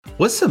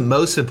What's the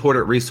most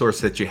important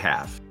resource that you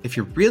have? If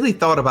you really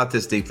thought about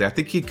this deeply, I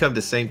think you'd come to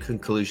the same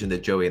conclusion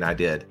that Joey and I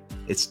did.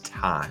 It's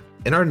time.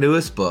 In our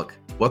newest book,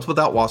 Wealth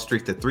Without Wall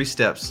Street, The 3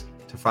 Steps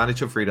to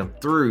Financial Freedom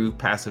Through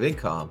Passive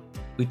Income,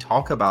 we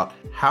talk about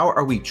how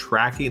are we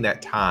tracking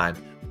that time?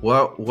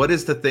 What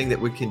is the thing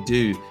that we can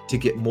do to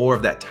get more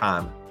of that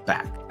time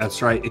back?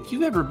 That's right. If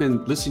you've ever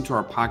been listening to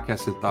our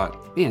podcast and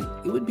thought, man,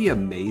 it would be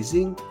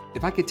amazing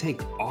if I could take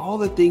all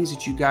the things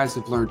that you guys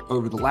have learned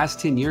over the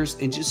last 10 years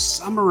and just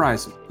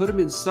summarize them, put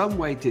them in some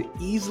way to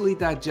easily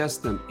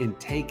digest them and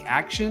take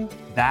action,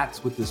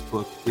 that's what this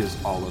book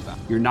is all about.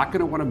 You're not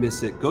going to want to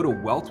miss it. Go to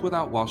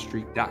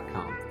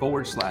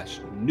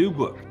wealthwithoutwallstreet.com/new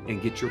book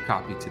and get your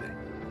copy today.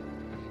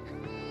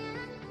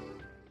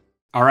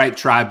 All right,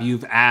 tribe,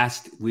 you've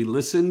asked, we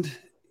listened.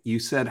 You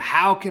said,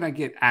 how can I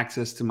get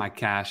access to my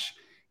cash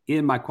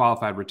in my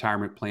qualified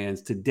retirement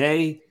plans?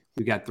 Today,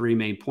 we've got 3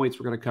 main points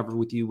we're going to cover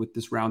with you with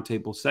this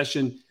roundtable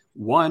session.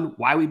 1,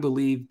 why we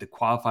believe the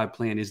qualified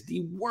plan is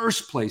the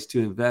worst place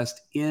to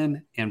invest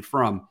in and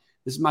from.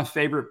 This is my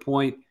favorite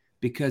point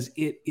because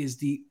it is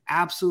the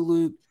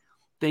absolute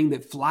thing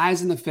that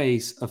flies in the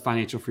face of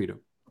financial freedom.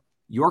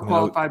 Your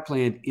qualified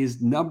plan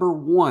is number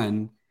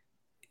 1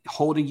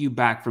 holding you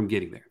back from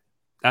getting there.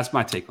 That's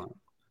my take on it.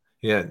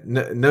 Yeah,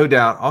 no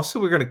doubt. Also,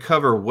 we're going to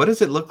cover what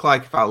does it look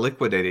like if I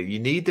liquidate it? You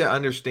need to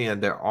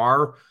understand there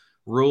are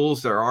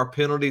rules, there are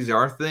penalties, there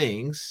are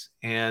things,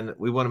 and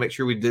we want to make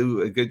sure we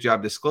do a good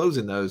job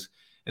disclosing those.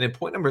 And in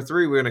point number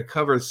 3, we're going to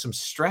cover some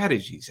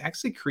strategies,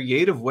 actually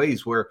creative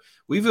ways where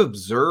we've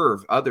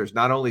observed others,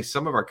 not only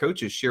some of our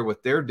coaches share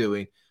what they're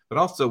doing, but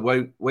also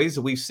ways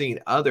that we've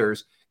seen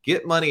others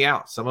get money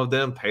out. Some of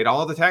them paid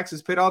all the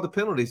taxes, paid all the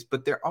penalties,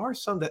 but there are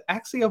some that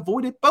actually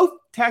avoided both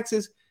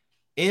taxes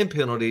and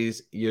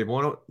penalties. You're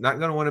not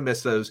going to want to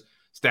miss those.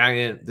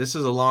 Stallion, this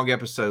is a long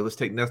episode. Let's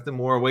take nothing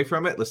more away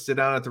from it. Let's sit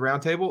down at the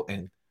round table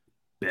and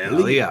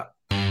belly up.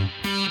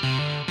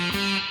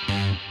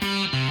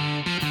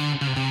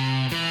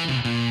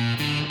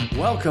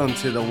 Welcome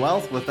to the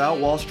Wealth Without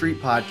Wall Street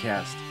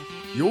podcast,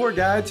 your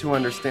guide to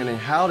understanding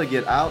how to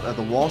get out of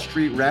the Wall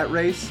Street rat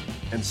race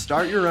and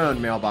start your own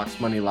mailbox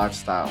money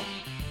lifestyle.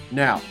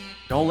 Now,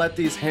 don't let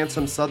these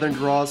handsome Southern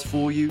draws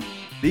fool you.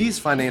 These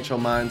financial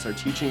minds are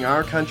teaching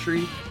our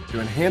country to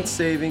enhance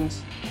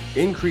savings,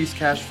 increase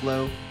cash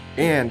flow,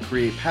 and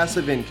create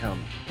passive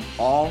income,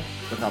 all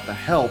without the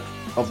help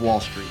of Wall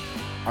Street.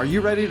 Are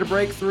you ready to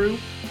break through?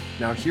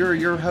 Now here are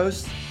your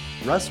hosts,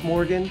 Russ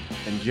Morgan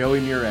and Joey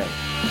Murray.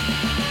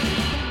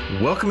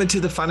 Welcome into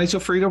the Financial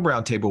Freedom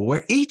Roundtable,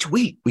 where each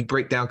week we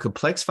break down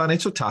complex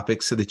financial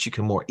topics so that you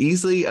can more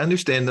easily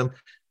understand them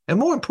and,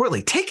 more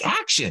importantly, take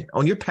action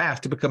on your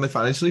path to becoming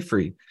financially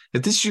free.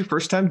 If this is your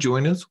first time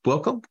joining us,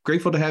 welcome.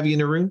 Grateful to have you in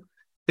the room.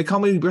 They call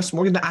me Russ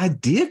Morgan, the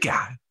idea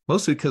guy,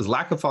 mostly because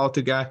lack of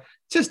follow-through guy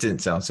just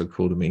didn't sound so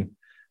cool to me.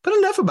 But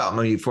enough about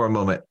me for a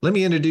moment. Let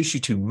me introduce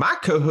you to my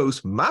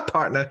co-host, my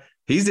partner.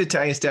 He's the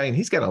Italian Stallion.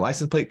 He's got a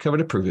license plate cover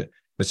to prove it.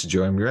 Mr.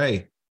 Joey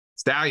Murray.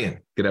 Stallion,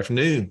 good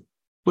afternoon.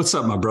 What's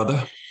up, my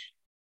brother?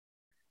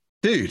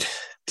 Dude,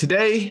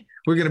 today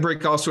we're going to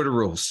break all sort of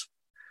rules.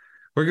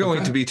 We're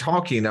going to be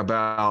talking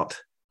about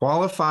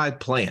qualified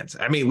plans.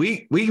 I mean,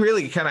 we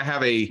really kind of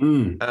have a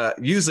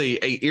usually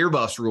a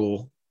earbus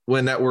rule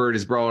when that word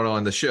is brought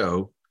on the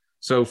show.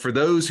 So for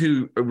those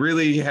who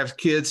really have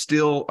kids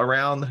still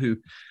around who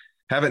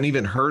haven't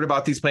even heard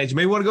about these plans, you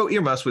may want to go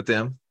earmuffs with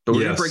them. But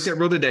we're going to break that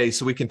rule today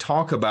so we can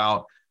talk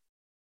about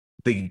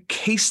the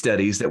case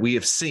studies that we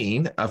have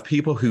seen of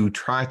people who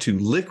try to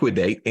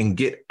liquidate and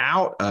get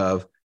out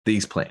of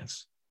these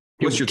plans.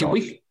 What's your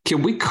thoughts?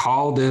 Can we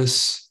call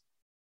this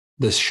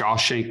the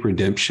Shawshank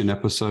Redemption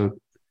episode?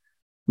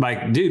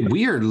 Like, dude,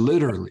 we're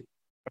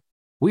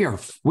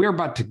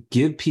about to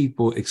give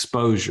people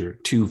exposure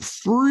to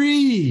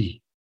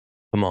free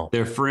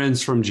their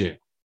friends from jail.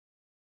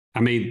 I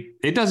mean,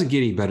 it doesn't get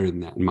any better than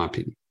that, in my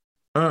opinion.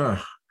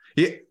 Yeah,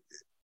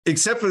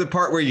 except for the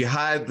part where you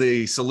hide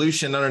the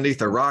solution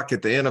underneath a rock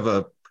at the end of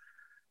a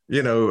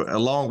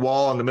long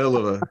wall in the middle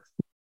of a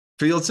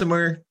field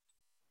somewhere.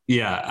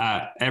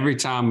 Yeah, every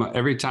time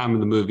in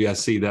the movie I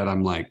see that,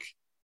 I'm like,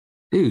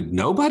 dude,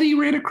 nobody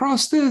ran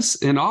across this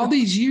in all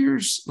these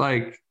years.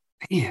 Like,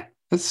 man,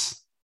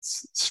 that's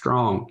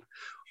strong.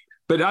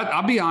 But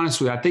I'll be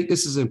honest with you. I think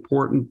this is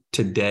important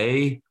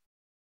today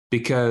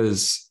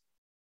because,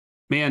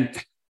 man,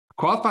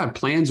 qualified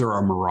plans are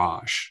a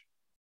mirage.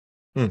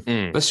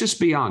 Let's just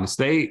be honest.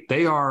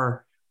 They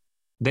are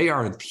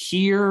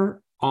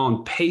here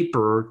on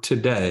paper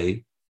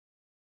today,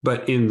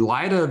 but in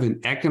light of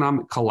an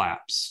economic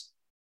collapse,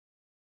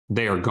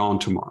 they are gone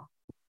tomorrow.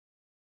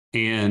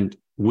 And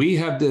we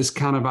have this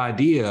kind of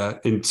idea,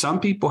 and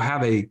some people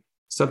have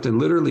something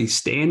literally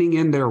standing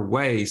in their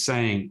way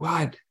saying,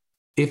 well,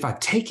 if I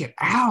take it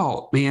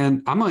out,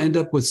 man, I'm going to end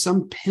up with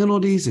some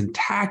penalties and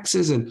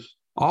taxes and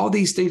all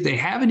these things they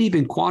haven't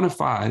even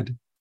quantified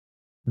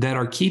that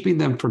are keeping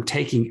them from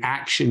taking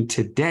action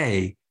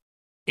today.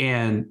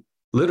 And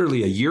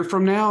literally a year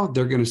from now,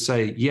 they're going to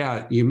say,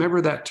 yeah, you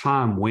remember that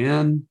time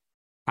when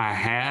I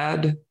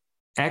had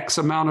X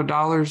amount of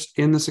dollars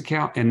in this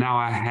account, and now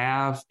I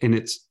have, and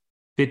it's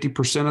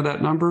 50% of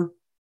that number.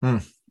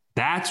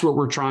 That's what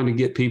we're trying to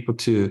get people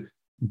to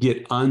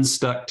get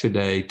unstuck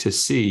today, to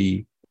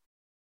see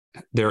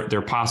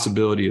their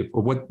possibility of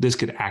what this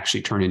could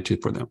actually turn into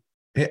for them.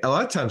 A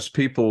lot of times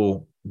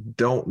people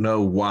don't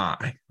know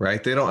why,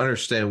 right? They don't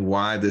understand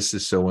why this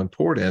is so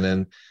important.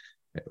 And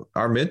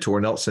our mentor,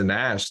 Nelson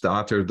Nash, the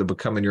author of the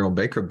Becoming Your Own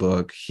Banker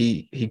book,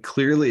 he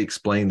clearly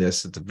explained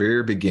this at the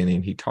very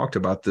beginning. He talked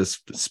about this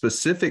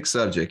specific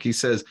subject. He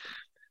says,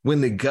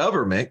 when the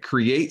government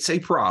creates a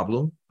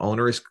problem,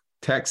 onerous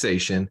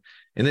taxation,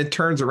 and then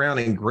turns around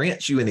and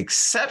grants you an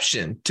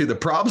exception to the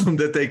problem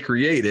that they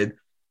created,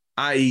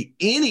 i.e.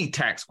 any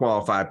tax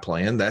qualified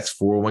plan, that's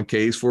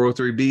 401ks,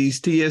 403bs,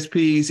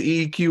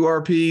 TSPs,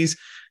 EQRPs,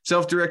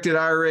 self-directed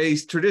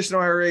IRAs, traditional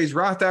IRAs,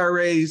 Roth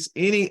IRAs,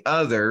 any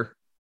other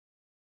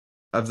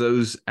of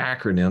those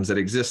acronyms that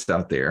exist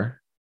out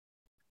there,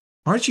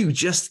 aren't you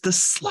just the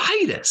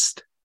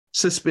slightest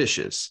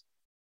suspicious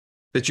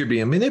that you're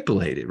being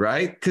manipulated,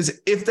 right?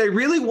 Because if they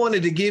really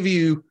wanted to give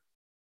you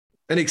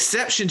an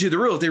exception to the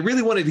rule, if they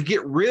really wanted to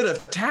get rid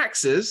of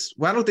taxes,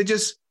 why don't they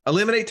just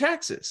eliminate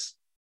taxes?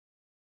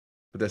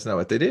 But that's not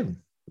what they did.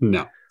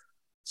 No.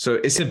 So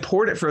it's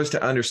important for us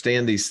to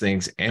understand these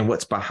things and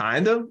what's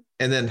behind them,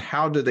 and then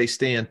how do they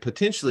stand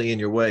potentially in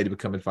your way to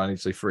becoming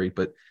financially free.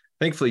 But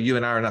thankfully, you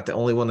and I are not the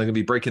only one that are going to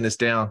be breaking this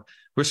down.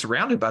 We're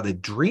surrounded by the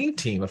dream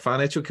team of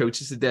financial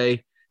coaches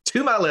today.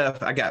 To my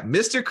left, I got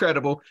Mr.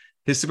 Credible.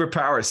 His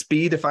superpower is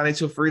speed to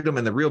financial freedom,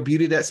 and the real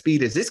beauty of that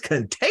speed is it's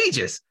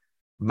contagious.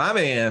 My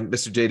man,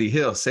 Mr. JD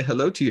Hill. Say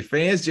hello to your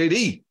fans,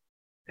 JD.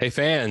 Hey,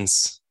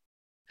 fans.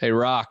 Hey,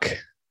 Rock.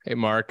 Hey,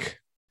 Mark.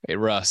 Hey,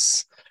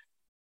 Russ.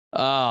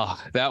 Oh,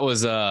 that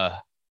was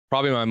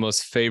probably my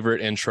most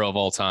favorite intro of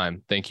all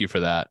time. Thank you for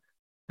that.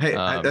 Hey,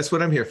 that's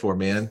what I'm here for,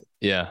 man.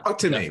 Yeah. Talk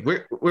to me.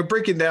 We're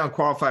breaking down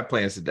qualified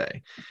plans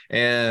today,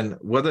 and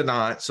whether or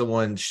not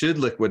someone should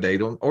liquidate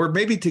them, or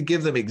maybe to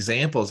give them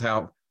examples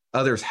how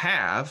others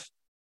have.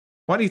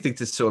 Why do you think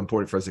this is so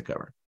important for us to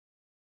cover?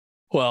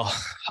 Well,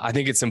 I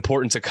think it's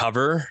important to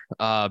cover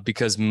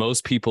because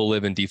most people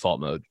live in default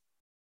mode.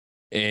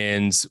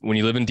 And when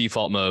you live in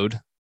default mode,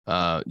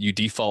 you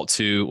default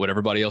to what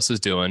everybody else is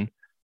doing.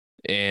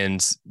 And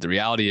the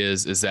reality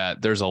is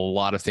that there's a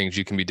lot of things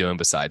you can be doing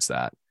besides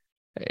that.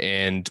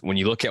 And when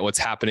you look at what's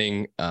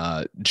happening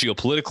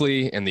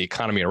geopolitically and the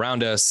economy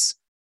around us,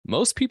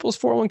 most people's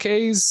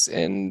 401ks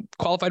and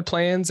qualified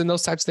plans and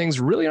those types of things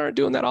really aren't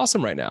doing that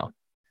awesome right now.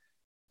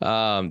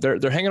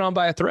 They're hanging on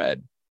by a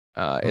thread.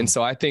 And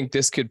so I think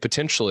this could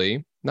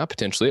potentially, not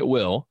potentially, it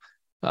will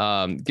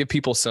give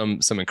people some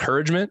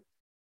encouragement,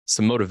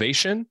 some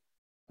motivation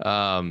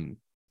on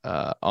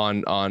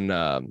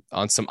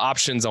some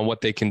options on what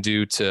they can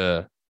do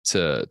to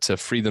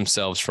free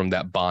themselves from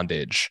that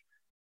bondage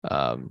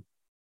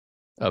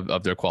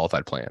of their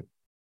qualified plan.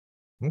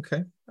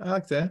 Okay. I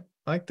like that.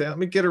 Let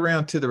me get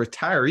around to the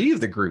retiree of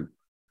the group.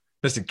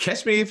 Listen,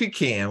 catch me if you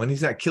can when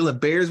he's not killing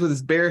bears with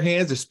his bare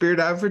hands or spear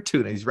diving for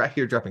tuna. He's right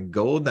here dropping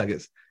gold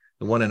nuggets.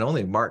 The one and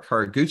only Mark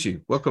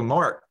Haraguchi. Welcome,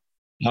 Mark.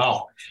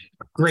 Oh,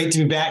 great to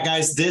be back,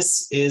 guys.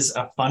 This is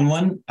a fun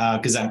one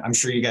because I'm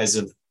sure you guys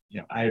have,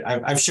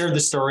 I've shared the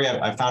story.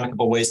 I've found a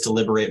couple of ways to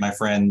liberate my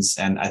friends,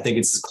 and I think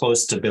it's as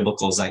close to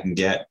biblical as I can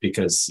get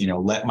because,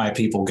 let my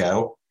people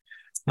go.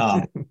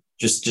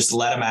 Just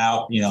let them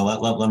out,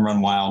 let them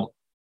run wild.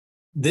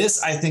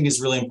 This, I think, is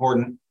really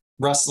important.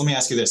 Russ, let me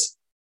ask you this.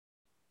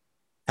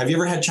 Have you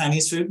ever had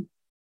Chinese food?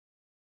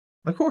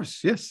 Of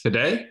course, yes.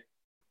 Today?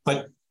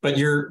 But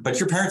your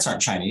parents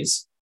aren't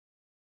Chinese.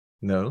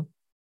 No.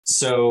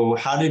 So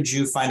how did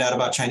you find out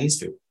about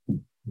Chinese food?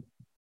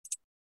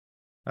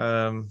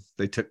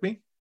 They took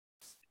me.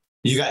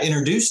 You got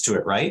introduced to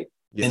it, right?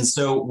 Yes. And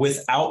so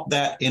without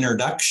that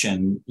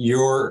introduction,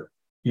 you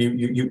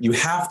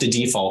have to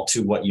default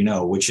to what you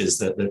know, which is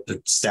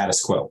the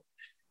status quo.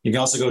 You can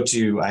also go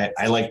to,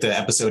 I like the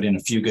episode in A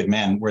Few Good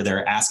Men where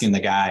they're asking the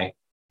guy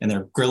and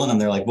they're grilling him.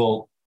 They're like,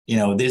 well,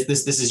 this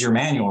is your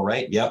manual,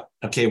 right? Yep.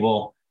 Okay.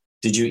 Well,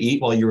 did you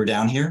eat while you were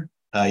down here?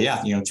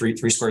 Yeah. 3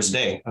 squares a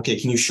day. Okay.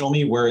 Can you show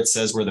me where it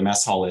says where the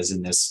mess hall is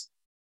in this,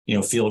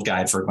 field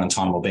guide for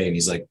Guantanamo Bay? And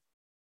he's like,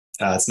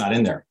 it's not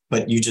in there,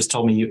 but you just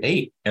told me you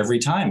ate every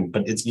time,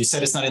 but you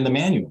said it's not in the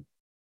manual.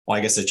 Well,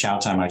 I guess at chow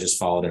time, I just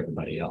followed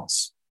everybody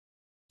else.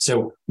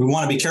 So we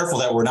want to be careful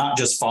that we're not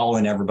just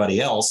following everybody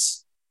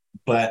else,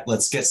 but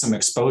let's get some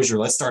exposure.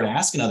 Let's start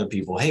asking other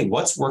people, hey,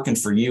 what's working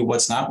for you?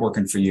 What's not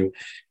working for you?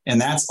 And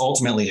that's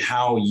ultimately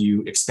how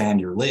you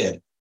expand your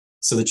lid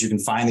so that you can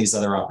find these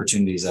other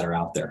opportunities that are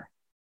out there.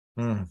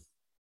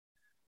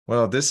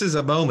 Well, this is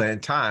a moment in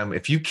time.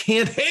 If you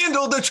can't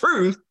handle the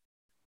truth,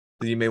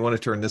 then you may want to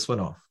turn this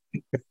one off.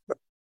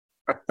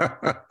 All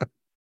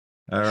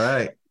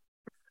right,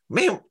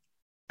 man.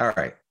 All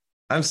right.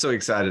 I'm so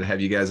excited to have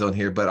you guys on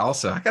here, but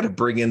also I got to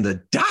bring in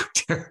the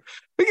doctor.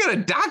 We got a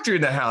doctor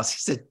in the house.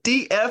 He's a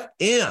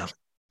DFM.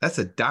 That's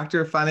a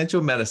doctor of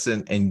financial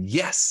medicine. And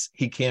yes,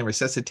 he can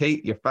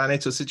resuscitate your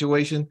financial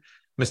situation.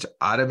 Mr.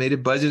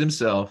 Automated Budget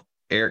himself,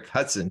 Eric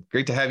Hudson.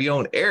 Great to have you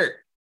on, Eric.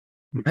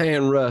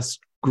 Man, Russ,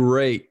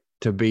 great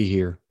to be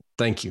here.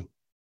 Thank you.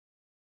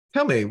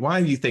 Tell me,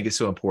 why do you think it's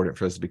so important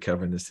for us to be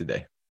covering this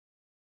today?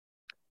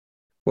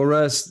 Well,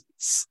 Russ,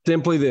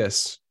 simply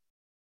this,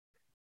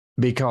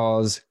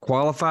 because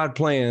qualified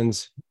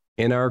plans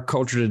in our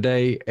culture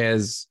today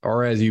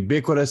are as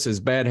ubiquitous as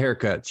bad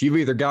haircuts. You've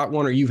either got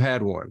one or you've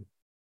had one.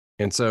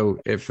 And so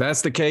if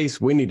that's the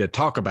case, we need to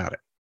talk about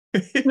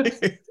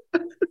it.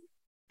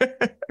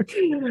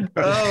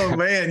 Oh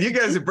man, you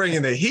guys are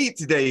bringing the heat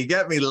today. You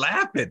got me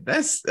laughing.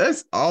 That's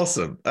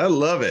awesome. I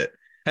love it.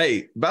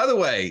 Hey, by the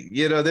way,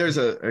 there's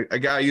a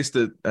guy I used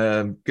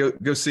to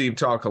go see him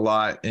talk a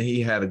lot, and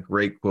he had a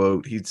great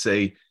quote. He'd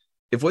say,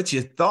 "If what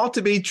you thought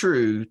to be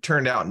true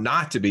turned out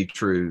not to be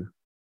true,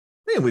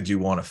 when would you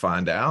want to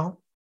find out?"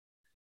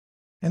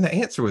 And the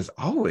answer was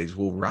always,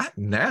 well, right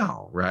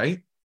now,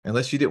 right?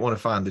 Unless you didn't want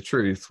to find the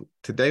truth.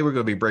 Today, we're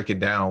going to be breaking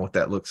down what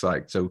that looks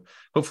like. So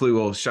hopefully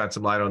we'll shine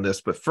some light on this.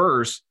 But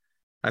first,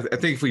 I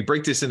think if we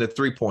break this into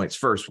 3 points,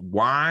 first,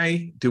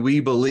 why do we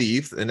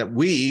believe, and that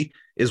we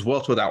is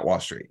Wealth Without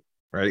Wall Street,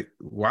 right?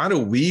 Why do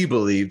we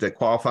believe that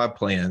qualified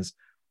plans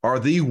are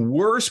the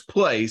worst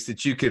place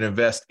that you can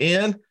invest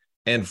in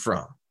and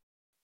from?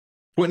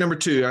 Point number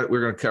 2 we're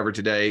going to cover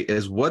today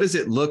is, what does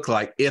it look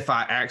like if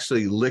I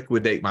actually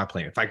liquidate my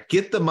plan? If I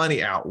get the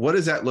money out, what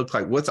does that look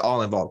like? What's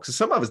all involved? Because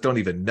some of us don't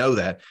even know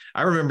that.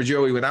 I remember,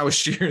 Joey, when I was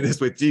sharing this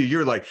with you, you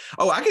were like,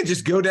 oh, I can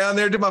just go down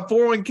there to my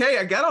 401k.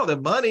 I got all the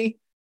money.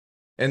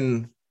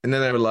 And then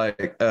they were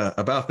like,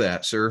 about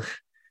that, sir.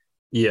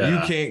 Yeah. You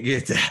can't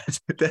get that.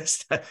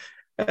 That's not,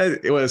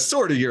 it was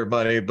sort of your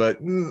money, but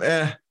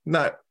not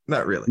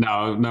really.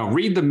 No.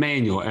 Read the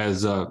manual,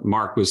 as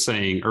Mark was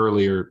saying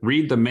earlier.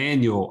 Read the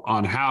manual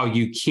on how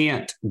you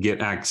can't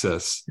get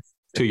access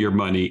to your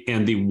money,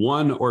 and the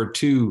 1 or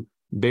 2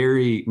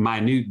 very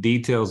minute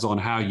details on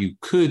how you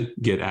could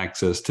get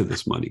access to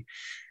this money.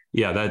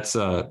 Yeah, that's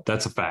a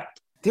fact.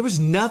 There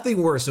was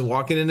nothing worse than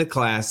walking into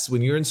class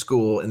when you're in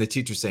school and the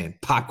teacher saying,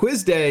 "Pop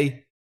quiz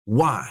day."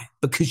 Why?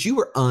 Because you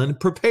were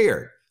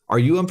unprepared. Are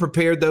you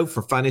unprepared, though,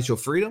 for financial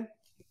freedom?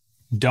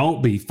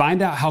 Don't be.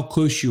 Find out how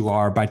close you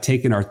are by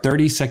taking our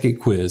 30-second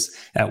quiz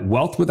at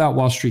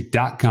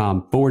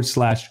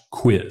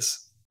wealthwithoutwallstreet.com/quiz.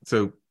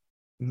 So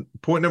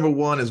point number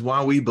 1 is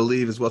why we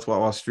believe as Wealth Without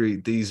Wall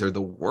Street, these are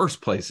the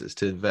worst places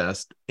to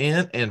invest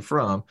in and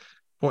from.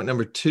 Point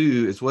number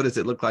 2 is, what does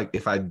it look like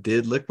if I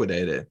did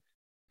liquidate it?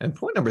 And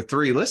point number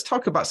 3, let's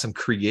talk about some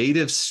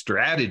creative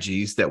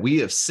strategies that we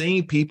have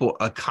seen people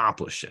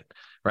accomplish it,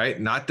 right?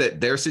 Not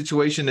that their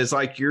situation is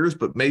like yours,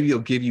 but maybe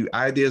it'll give you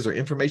ideas or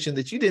information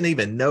that you didn't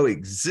even know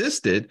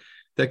existed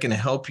that can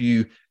help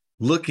you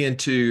look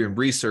into and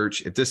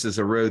research if this is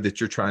a road that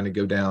you're trying to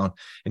go down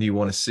and you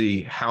want to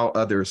see how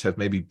others have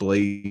maybe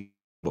blazed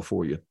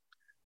before you.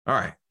 All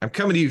right, I'm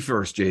coming to you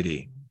first,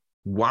 JD.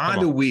 Why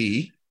do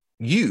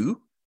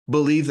you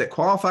believe that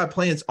qualified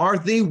plans are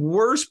the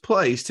worst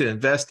place to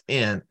invest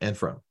in and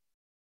from?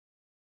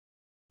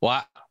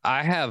 Well,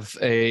 I have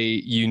a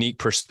unique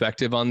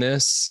perspective on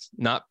this,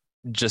 not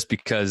just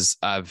because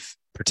I've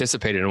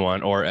participated in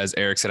one, or as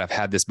Eric said, I've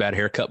had this bad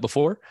haircut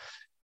before,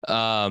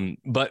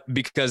 but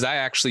because I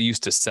actually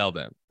used to sell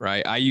them,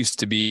 right? I used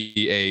to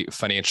be a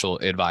financial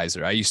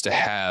advisor. I used to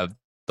have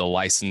the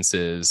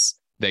licenses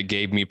that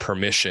gave me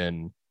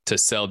permission to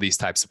sell these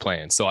types of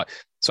plans. So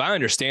I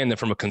understand them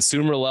from a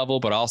consumer level,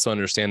 but also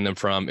understand them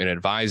from an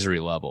advisory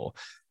level.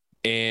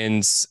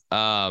 And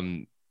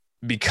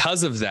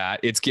because of that,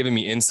 it's given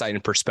me insight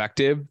and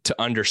perspective to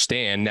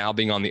understand, now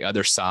being on the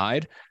other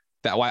side,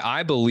 that why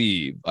I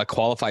believe a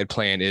qualified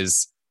plan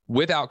is,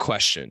 without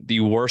question,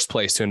 the worst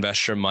place to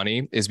invest your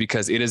money is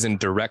because it is in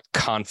direct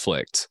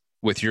conflict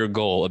with your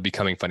goal of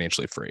becoming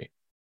financially free.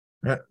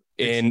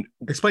 And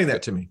explain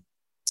that to me.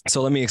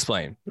 So let me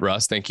explain,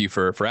 Russ. Thank you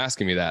for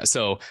asking me that.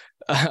 So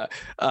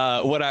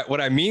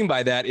what I mean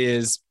by that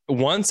is,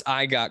 once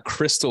I got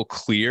crystal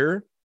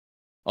clear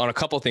on a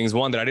couple of things,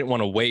 one, that I didn't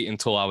want to wait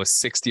until I was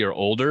 60 or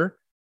older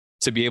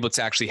to be able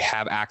to actually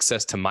have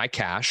access to my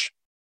cash,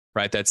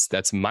 right?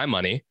 That's my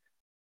money,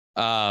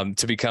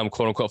 to become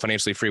quote unquote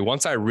financially free.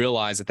 Once I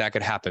realized that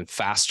could happen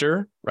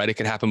faster, right? It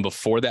could happen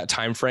before that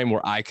time frame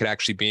where I could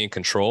actually be in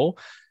control.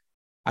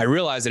 I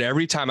realized that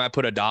every time I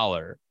put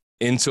 $1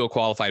 into a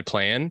qualified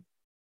plan,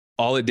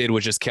 all it did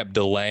was just kept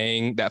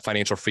delaying that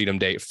financial freedom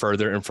date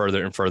further and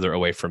further and further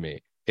away from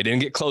me. It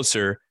didn't get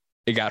closer.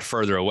 It got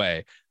further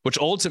away, which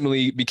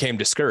ultimately became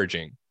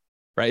discouraging,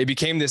 right? It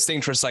became this thing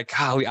where it's like,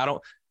 golly, I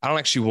don't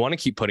actually want to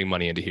keep putting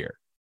money into here.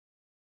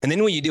 And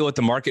then when you deal with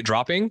the market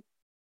dropping,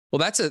 well,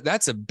 that's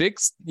a big,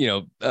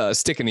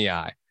 stick in the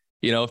eye.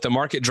 If the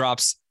market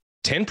drops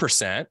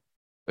 10%,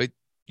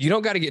 you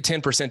don't got to get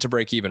 10% to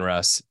break even,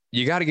 Russ.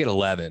 You got to get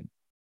 11,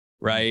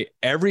 right?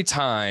 Every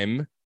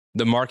time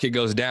the market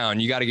goes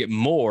down, you got to get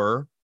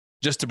more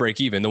just to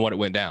break even than what it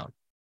went down.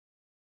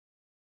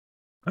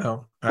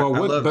 Oh, I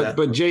love that.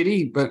 But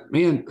JD,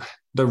 man,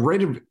 the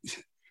rate of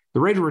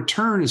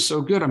return is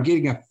so good. I'm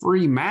getting a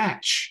free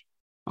match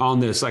on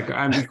this. How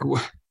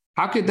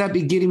could that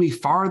be getting me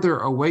farther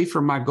away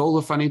from my goal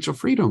of financial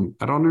freedom?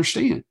 I don't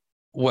understand.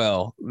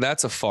 Well,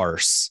 that's a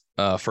farce.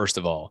 first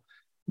of all,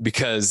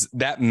 because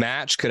that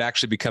match could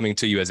actually be coming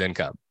to you as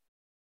income,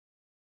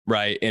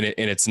 right? And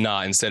it's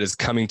not. Instead, it's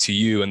coming to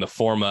you in the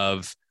form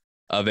of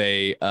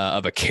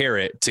a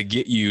carrot to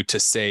get you to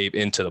save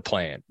into the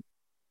plan,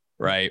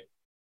 right?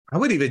 I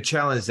would even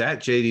challenge that,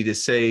 JD, to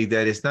say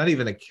that it's not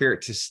even a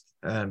carrot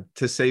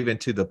to save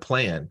into the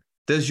plan.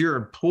 Does your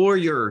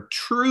employer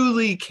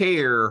truly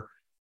care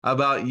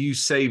about you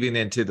saving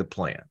into the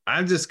plan?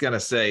 I'm just going to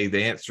say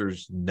the answer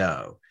is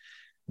no.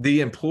 The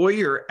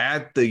employer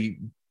at the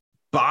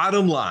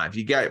bottom line,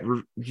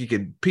 you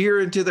can peer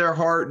into their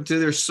heart, into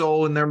their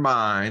soul, and their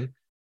mind.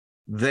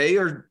 They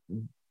are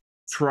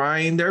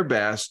trying their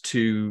best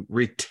to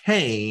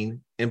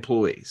retain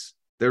employees.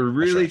 They're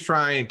really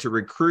trying to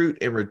recruit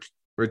and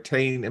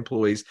retain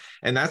employees.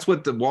 And that's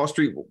what the Wall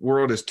Street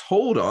world has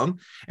told them.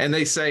 And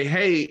they say,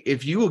 hey,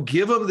 if you will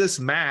give them this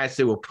match,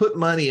 they will put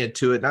money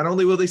into it. Not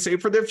only will they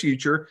save for their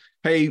future,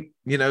 hey,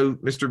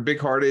 Mr.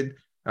 Big-hearted,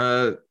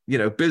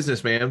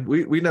 businessman,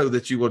 we know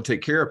that you will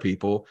take care of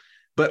people,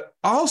 but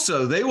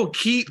also they will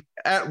keep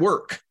at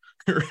work,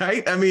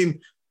 right? I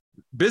mean,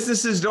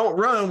 businesses don't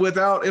run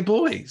without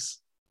employees.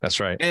 That's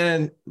right.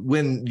 And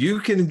when you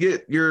can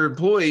get your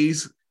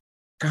employees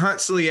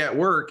constantly at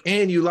work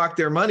and you lock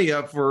their money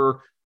up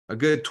for a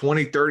good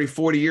 20, 30,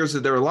 40 years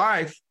of their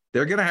life,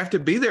 they're going to have to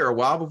be there a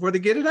while before they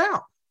get it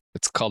out.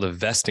 It's called a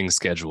vesting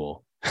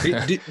schedule.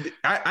 I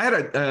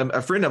had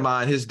a friend of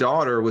mine, his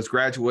daughter was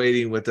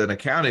graduating with an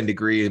accounting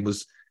degree and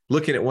was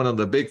looking at one of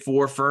the big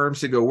four firms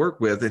to go work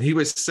with. And he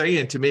was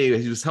saying to me,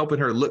 he was helping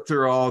her look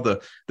through all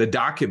the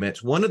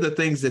documents. One of the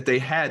things that they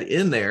had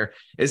in there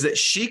is that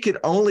she could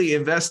only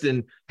invest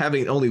in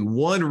having only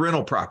one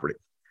rental property.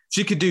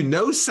 She could do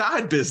no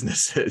side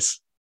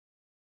businesses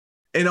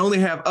and only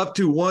have up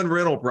to one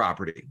rental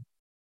property.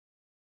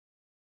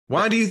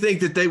 Why do you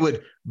think that they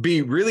would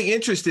be really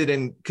interested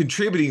in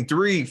contributing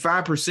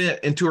 3-5%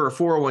 into her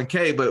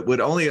 401k, but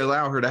would only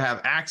allow her to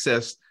have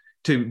access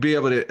to be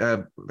able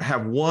to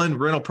have one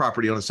rental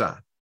property on the side?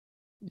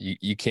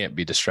 You can't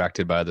be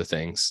distracted by other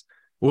things.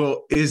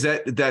 Well, is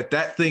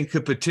that thing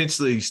could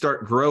potentially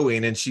start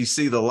growing and she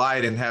see the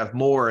light and have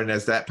more. And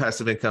as that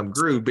passive income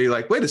grew, be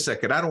like, wait a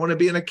second, I don't want to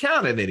be an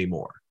accountant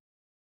anymore.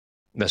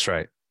 That's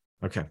right.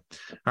 Okay.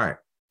 All right.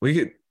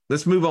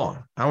 Let's move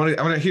on. I want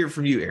to hear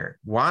from you, Aaron.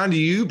 Why do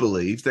you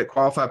believe that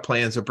qualified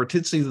plans are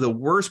potentially the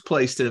worst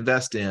place to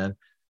invest in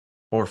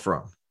or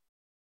from?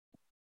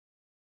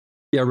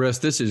 Yeah, Russ,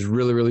 this is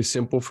really, really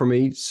simple for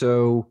me.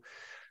 So,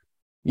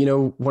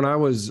 when I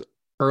was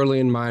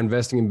early in my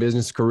investing in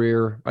business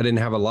career, I didn't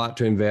have a lot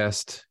to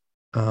invest.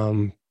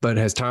 But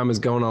as time has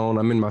gone on,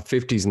 I'm in my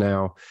 50s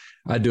now.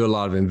 I do a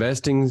lot of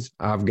investings.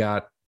 I've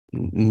got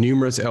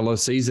numerous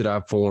LLCs that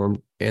I've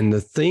formed. And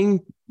the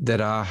thing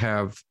that I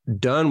have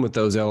done with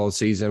those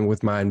LLCs and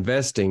with my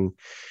investing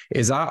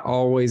is I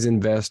always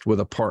invest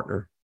with a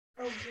partner.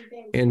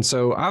 And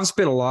so I've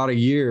spent a lot of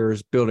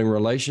years building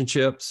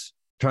relationships,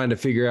 trying to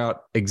figure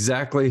out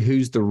exactly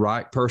who's the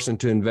right person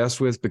to invest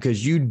with,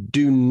 because you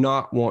do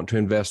not want to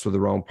invest with the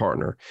wrong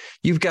partner.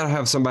 You've got to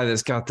have somebody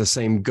that's got the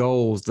same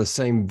goals, the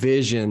same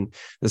vision,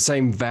 the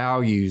same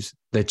values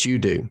that you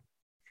do.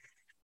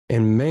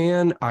 And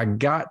man, I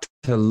got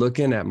to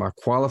looking at my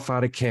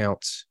qualified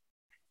accounts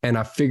and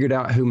I figured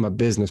out who my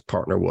business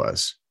partner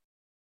was.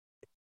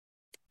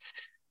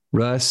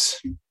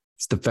 Russ,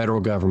 it's the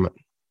federal government.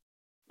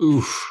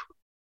 Oof.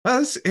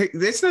 Well,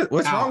 that's not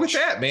what's wrong with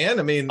that, man.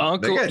 I mean,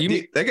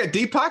 they got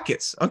deep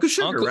pockets. Uncle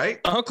Sugar, right?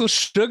 Uncle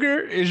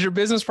Sugar is your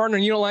business partner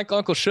and you don't like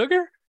Uncle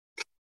Sugar?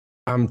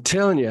 I'm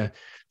telling you,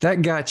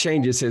 that guy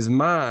changes his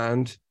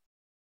mind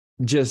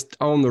just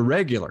on the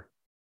regular,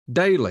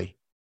 daily.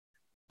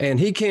 And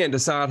he can't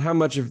decide how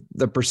much of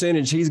the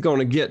percentage he's going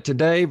to get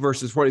today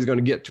versus what he's going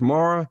to get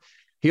tomorrow.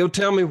 He'll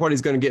tell me what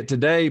he's going to get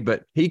today,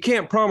 but he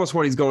can't promise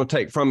what he's going to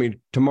take from me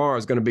tomorrow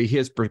is going to be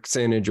his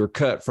percentage or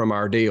cut from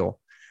our deal.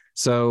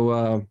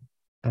 So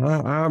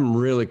I'm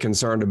really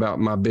concerned about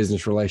my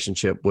business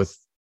relationship with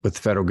the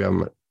federal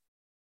government.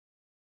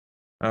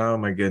 Oh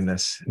my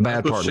goodness.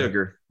 Bad partner.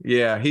 Sugar.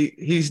 Yeah.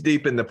 He's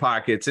deep in the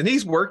pockets and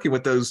he's working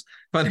with those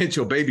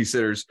financial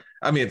advisors.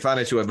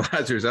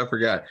 I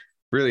forgot.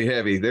 Really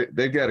heavy.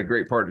 They've got a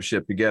great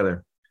partnership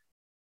together.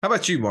 How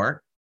about you,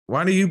 Mark?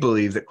 Why do you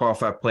believe that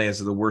qualified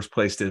plans are the worst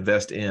place to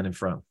invest in and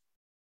from?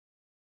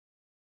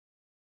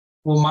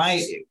 Well,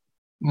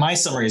 my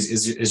summary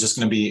is just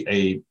going to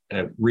be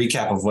a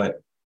recap of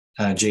what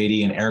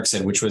JD and Eric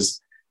said, which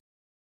was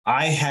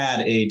I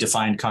had a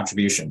defined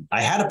contribution.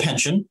 I had a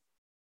pension,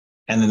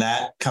 and then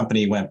that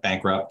company went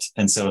bankrupt.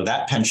 And so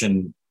that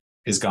pension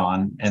is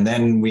gone. And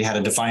then we had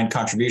a defined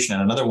contribution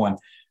and another one.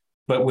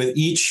 But with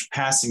each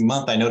passing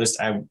month, I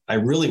noticed I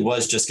really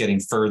was just getting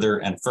further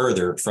and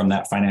further from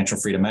that financial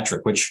freedom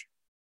metric, which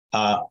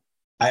I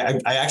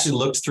actually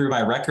looked through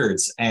my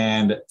records.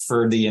 And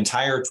for the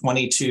entire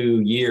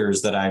 22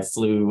 years that I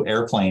flew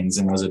airplanes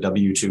and was a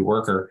W-2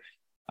 worker,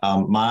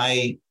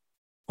 my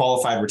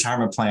qualified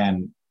retirement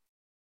plan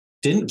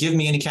didn't give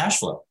me any cash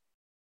flow.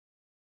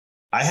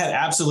 I had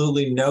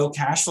absolutely no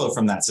cash flow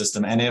from that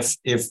system. And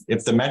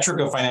if the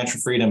metric of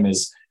financial freedom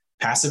is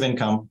passive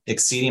income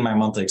exceeding my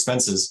monthly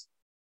expenses,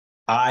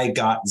 I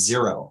got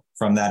zero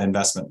from that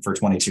investment for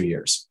 22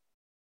 years.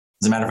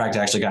 As a matter of fact,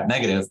 I actually got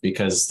negative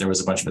because there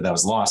was a bunch of it that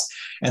was lost.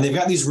 And they've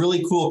got these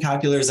really cool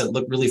calculators that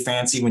look really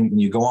fancy when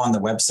you go on the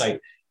website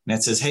and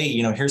it says, hey,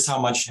 here's how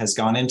much has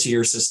gone into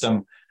your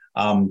system.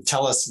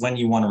 Tell us when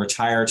you want to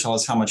retire. Tell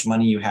us how much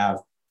money you have.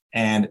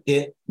 And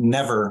it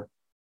never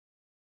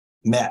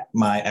met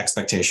my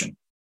expectation.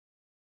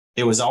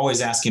 It was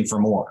always asking for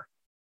more.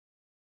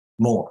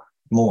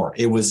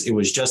 It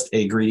was just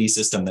a greedy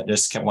system that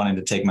just kept wanting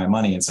to take my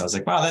money. And so I was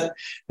like, wow,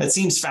 that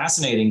seems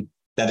fascinating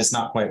that it's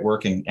not quite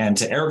working. And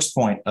to Eric's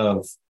point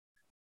of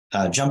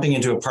jumping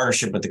into a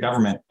partnership with the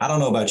government, I don't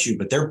know about you,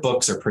 but their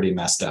books are pretty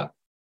messed up.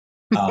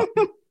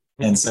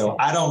 And so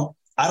I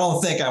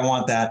don't think I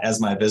want that as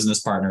my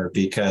business partner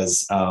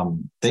because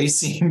they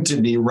seem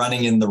to be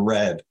running in the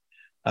red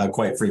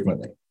quite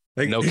frequently.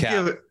 No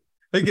cap.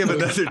 They give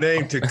another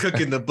name to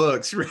cooking the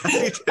books,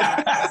 right?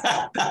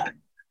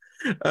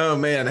 Oh,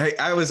 man. Hey,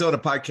 I was on a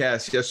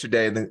podcast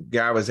yesterday and the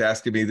guy was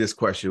asking me this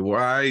question.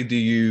 Why do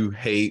you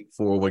hate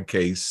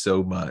 401ks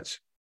so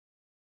much?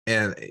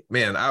 And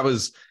man, I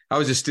was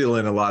just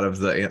stealing a lot of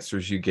the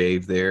answers you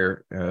gave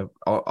there.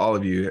 All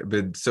of you have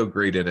been so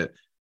great in it.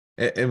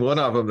 And one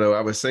of them, though,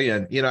 I was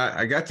saying,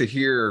 I got to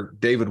hear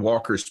David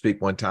Walker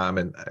speak one time.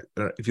 And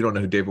if you don't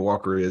know who David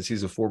Walker is,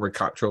 he's a former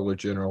Comptroller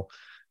General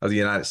of the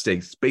United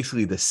States,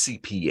 basically the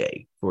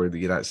CPA for the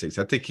United States.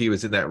 I think he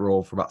was in that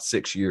role for about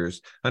 6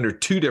 years under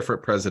two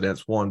different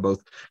presidents, one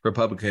both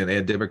Republican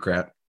and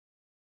Democrat.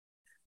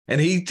 And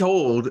he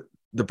told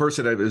the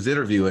person that was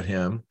interviewing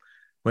him,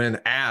 when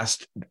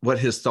asked what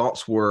his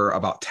thoughts were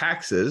about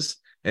taxes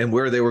and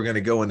where they were going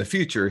to go in the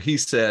future, he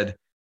said,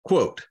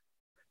 quote,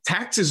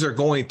 taxes are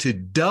going to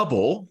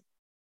double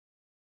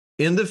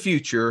in the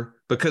future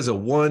because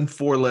of one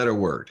 4-letter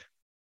word: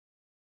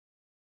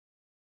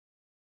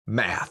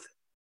 math.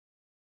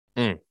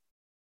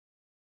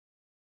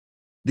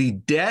 The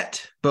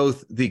debt,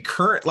 both the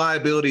current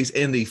liabilities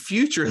and the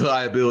future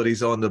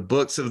liabilities on the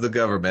books of the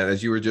government,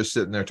 as you were just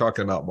sitting there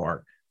talking about,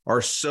 Mark,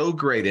 are so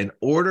great. In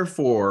order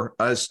for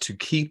us to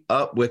keep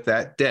up with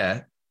that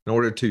debt, in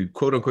order to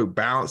quote unquote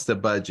balance the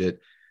budget,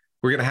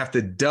 we're going to have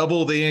to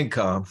double the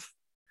income.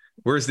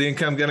 Where's the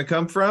income going to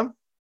come from?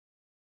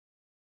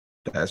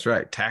 That's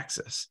right,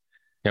 taxes.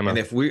 Yeah, and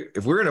if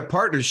we're in a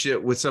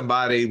partnership with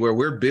somebody where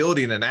we're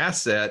building an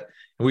asset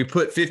and we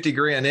put 50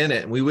 grand in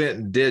it and we went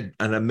and did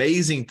an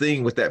amazing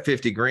thing with that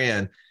 50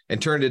 grand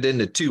and turned it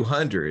into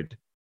 200,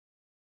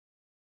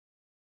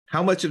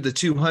 how much of the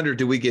 200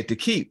 do we get to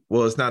keep?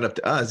 Well, it's not up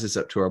to us. It's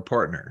up to our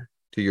partner,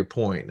 to your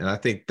point. And I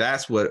think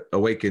that's what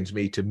awakens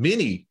me to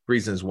many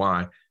reasons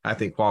why I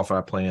think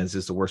qualified plans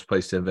is the worst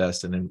place to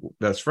invest and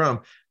invest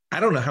from. I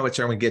don't know how much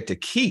I'm going to get to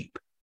keep.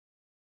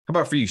 How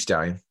about for you,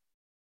 Stallion?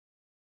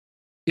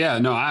 Yeah,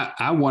 no, I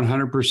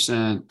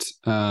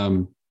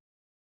 100%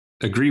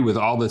 agree with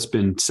all that's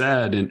been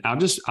said. And I'm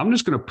just going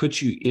to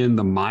put you in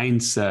the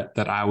mindset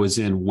that I was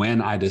in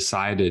when I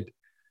decided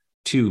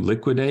to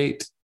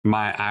liquidate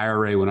my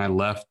IRA when I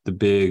left the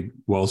big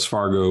Wells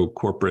Fargo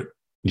corporate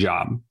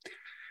job.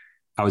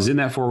 I was in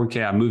that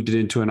 401k. I moved it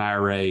into an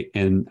IRA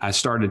and I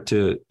started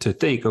to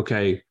think,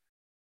 okay,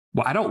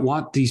 well, I don't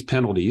want these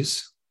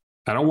penalties.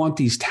 I don't want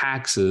these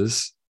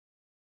taxes,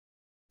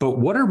 but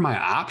what are my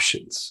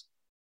options?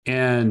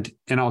 And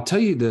I'll tell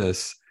you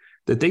this,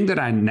 the thing that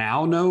I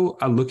now know,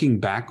 looking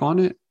back on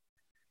it,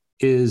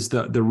 is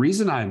the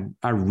reason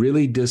I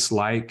really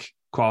dislike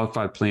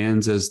qualified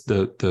plans as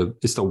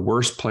it's the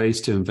worst place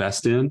to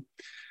invest in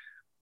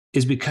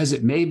is because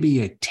it may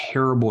be a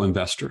terrible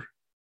investor.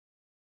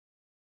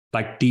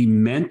 Like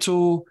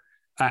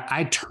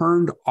I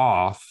turned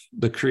off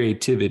the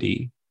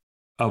creativity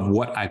of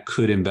what I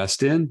could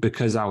invest in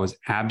because I was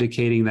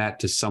abdicating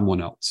that to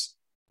someone else.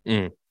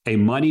 A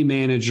money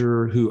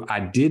manager who I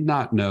did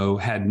not know,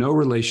 had no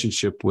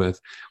relationship with,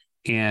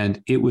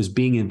 and it was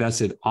being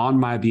invested on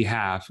my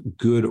behalf,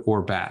 good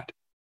or bad.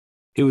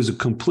 It was a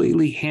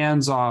completely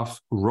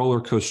hands-off roller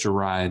coaster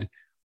ride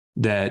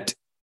that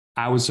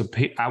I was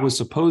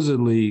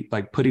supposedly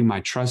like putting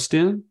my trust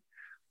in.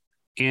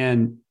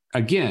 And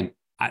again,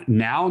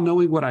 now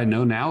knowing what I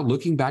know now,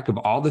 looking back of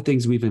all the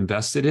things we've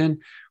invested in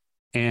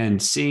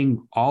and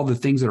seeing all the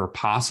things that are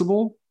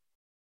possible,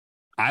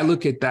 I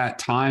look at that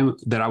time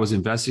that I was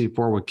investing in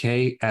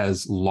 401k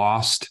as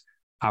lost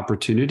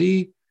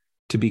opportunity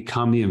to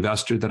become the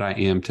investor that I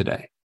am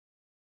today.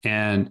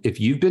 And if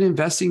you've been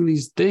investing in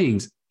these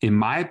things, in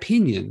my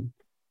opinion,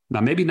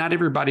 now maybe not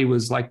everybody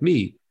was like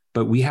me,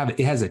 but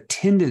it has a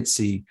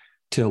tendency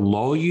to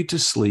lull you to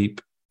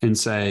sleep and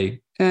say,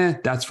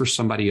 that's for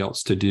somebody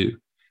else to do.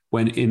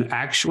 When in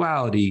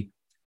actuality,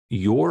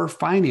 your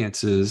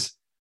finances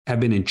have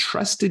been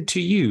entrusted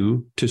to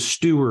you to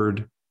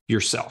steward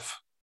yourself.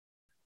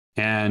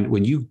 And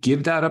when you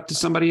give that up to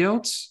somebody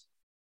else,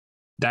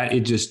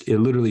 it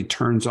literally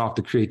turns off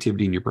the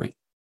creativity in your brain.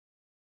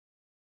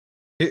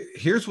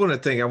 Here's one of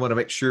the things I want to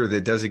make sure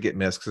that doesn't get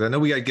missed, because I know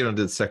we got to get on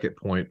to the second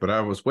point, but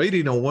I was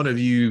waiting on one of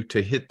you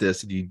to hit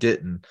this and you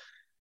didn't.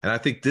 And I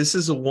think this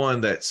is the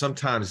one that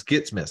sometimes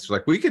gets missed.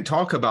 Like, we can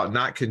talk about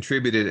not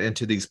contributed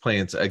into these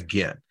plans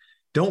again.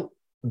 Don't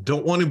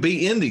want to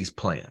be in these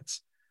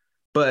plans.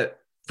 But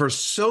for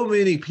so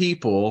many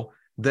people,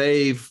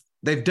 they've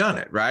done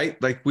it,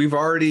 right? Like, we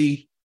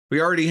already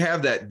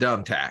have that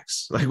dumb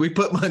tax. Like, we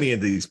put money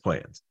into these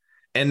plans.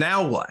 And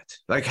now what?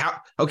 Like,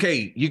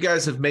 okay, you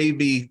guys have made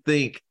me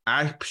think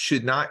I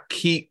should not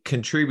keep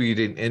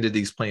contributing into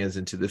these plans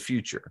into the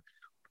future.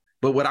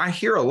 But what I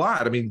hear a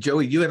lot, I mean,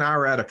 Joey, you and I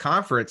were at a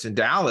conference in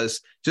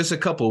Dallas just a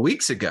couple of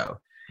weeks ago,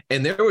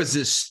 and there was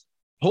this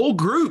whole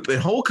group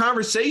and whole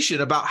conversation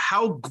about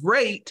how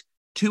great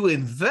to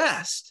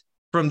invest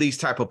from these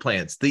type of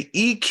plans, the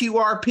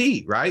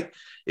EQRP, right?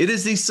 It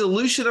is the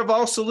solution of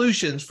all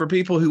solutions for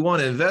people who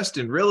want to invest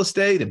in real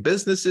estate and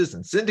businesses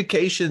and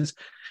syndications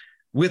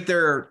with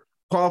their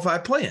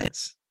qualified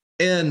plans.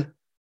 And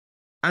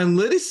I'm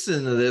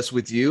listening to this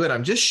with you, and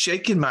I'm just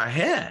shaking my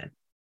head,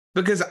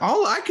 because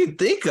all I can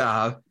think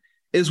of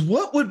is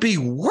what would be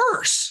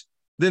worse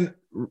than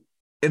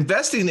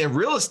investing in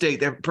real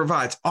estate that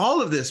provides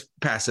all of this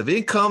passive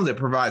income, that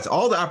provides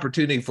all the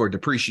opportunity for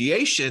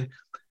depreciation.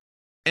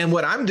 And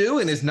what I'm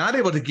doing is not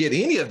able to get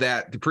any of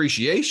that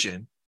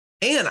depreciation.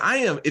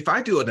 And if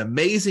I do an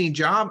amazing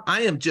job,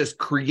 I am just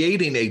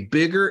creating a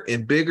bigger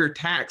and bigger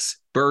tax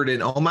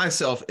burden on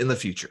myself in the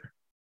future.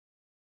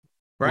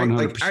 Right?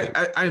 100%.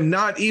 Like, I'm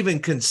not even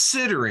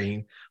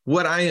considering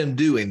what I am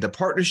doing, the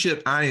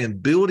partnership I am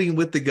building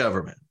with the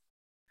government.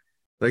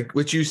 Like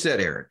what you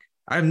said, Eric,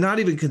 I'm not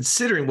even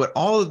considering what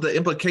all of the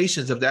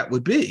implications of that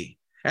would be,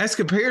 as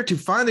compared to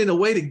finding a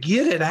way to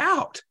get it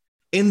out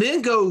and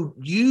then go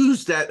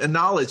use that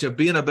knowledge of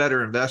being a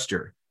better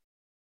investor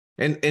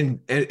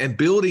and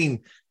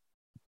building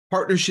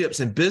partnerships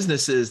and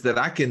businesses that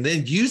I can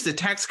then use the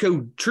tax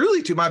code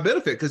truly to my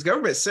benefit. Because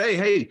governments say,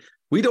 hey,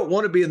 we don't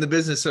want to be in the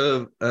business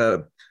of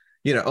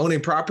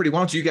owning property. Why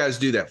don't you guys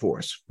do that for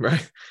us,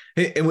 right?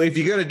 And if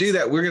you're going to do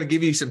that, we're going to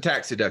give you some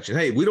tax deduction.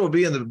 Hey, we don't want to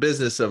be in the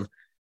business of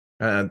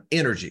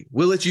energy.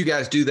 We'll let you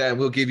guys do that, and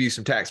we'll give you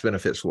some tax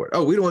benefits for it.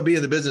 Oh, we don't want to be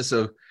in the business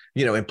of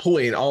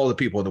employing all the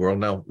people in the world.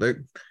 No,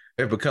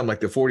 they've become like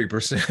the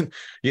 40%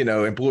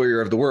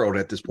 employer of the world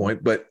at this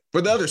point. But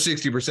for the other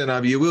 60%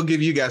 of you, we'll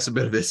give you guys some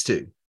benefits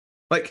too.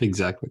 Like,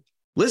 exactly.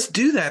 Let's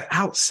do that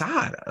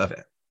outside of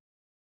it.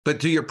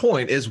 But to your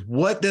point is,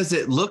 what does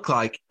it look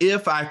like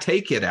if I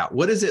take it out?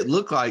 What does it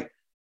look like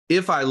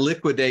if I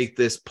liquidate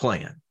this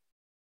plan?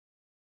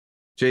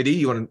 JD,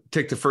 you want to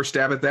take the first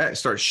stab at that and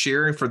start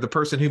sharing for the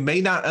person who may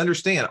not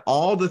understand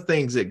all the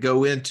things that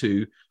go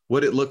into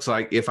what it looks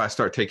like if I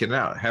start taking it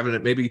out, haven't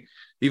it maybe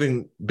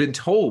even been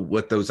told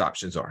what those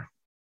options are?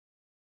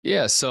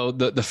 Yeah. So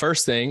the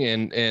first thing,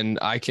 and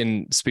I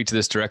can speak to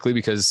this directly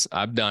because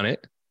I've done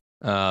it.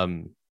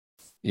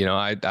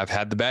 I've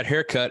had the bad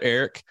haircut,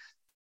 Eric.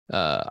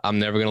 I'm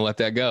never going to let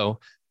that go.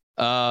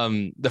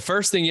 The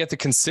first thing you have to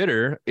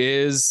consider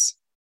is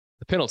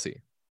the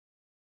penalty,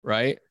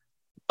 right?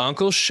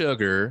 Uncle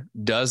Sugar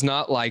does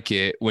not like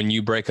it when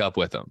you break up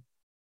with him.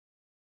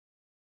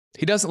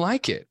 He doesn't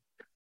like it,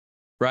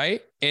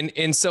 right?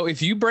 And so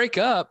if you break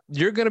up,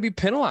 you're going to be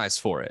penalized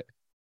for it.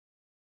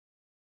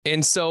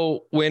 And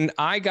so when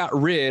I got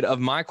rid of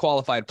my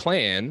qualified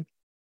plan,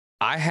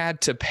 I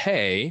had to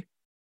pay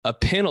a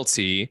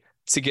penalty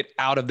to get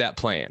out of that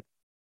plan.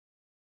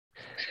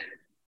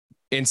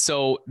 And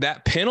so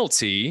that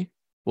penalty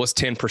was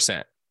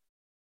 10%.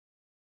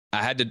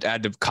 I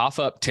had to cough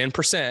up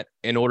 10%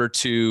 in order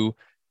to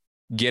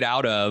get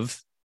out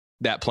of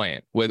that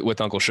plan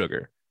with Uncle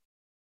Sugar.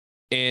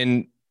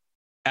 And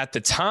at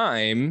the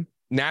time,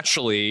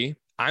 naturally,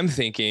 I'm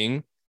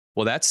thinking,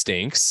 well, that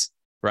stinks,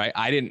 right?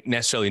 I didn't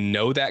necessarily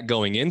know that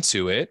going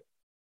into it.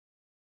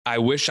 I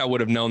wish I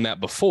would have known that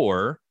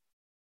before,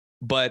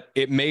 but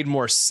it made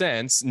more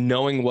sense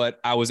knowing what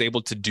I was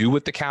able to do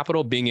with the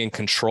capital, being in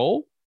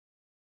control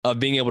of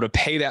being able to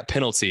pay that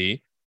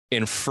penalty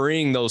and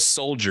freeing those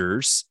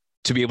soldiers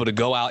to be able to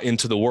go out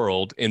into the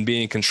world and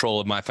be in control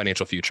of my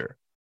financial future.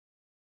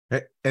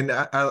 And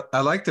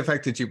I like the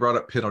fact that you brought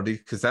up penalty,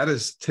 because that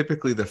is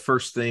typically the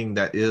first thing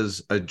that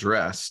is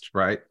addressed,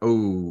 right?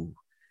 Oh,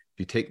 if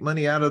you take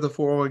money out of the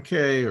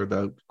 401k or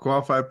the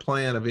qualified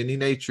plan of any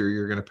nature,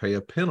 you're going to pay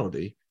a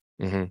penalty.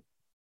 Mm-hmm.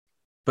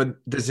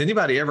 But does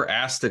anybody ever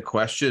ask the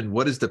question,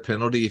 what is the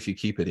penalty if you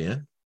keep it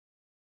in?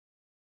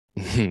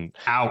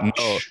 Ouch.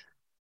 No.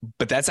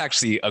 But that's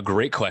actually a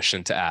great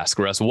question to ask,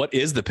 Russ. What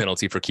is the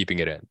penalty for keeping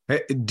it in?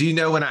 Hey, do you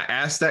know when I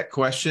asked that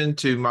question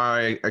to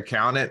my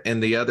accountant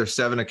and the other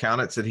 7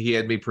 accountants that he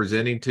had me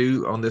presenting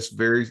to on this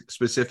very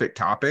specific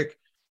topic,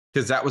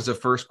 because that was the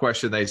first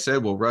question they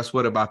said, well, Russ,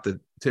 what about the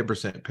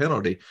 10%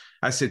 penalty?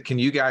 I said, can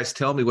you guys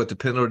tell me what the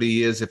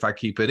penalty is if I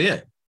keep it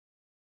in?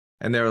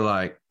 And they're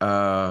like,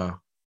 I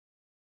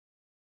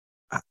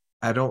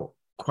don't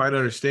quite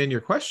understand your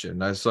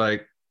question. I was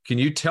like, can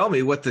you tell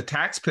me what the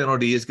tax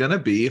penalty is going to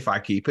be if I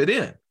keep it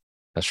in?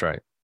 That's right.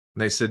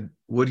 And they said,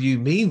 what do you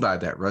mean by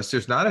that, Russ?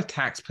 There's not a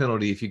tax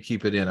penalty if you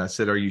keep it in. I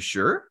said, are you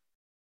sure?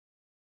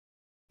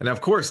 And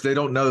of course, they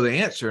don't know the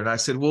answer. And I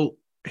said, well,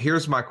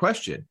 here's my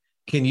question.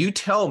 can you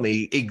tell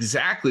me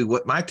exactly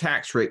what my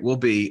tax rate will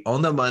be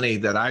on the money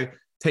that I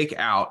take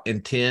out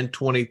in 10,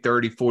 20,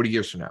 30, 40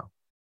 years from now?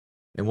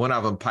 And one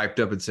of them piped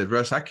up and said,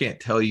 Russ, I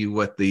can't tell you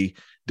what the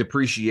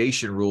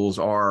depreciation rules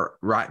are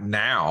right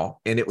now.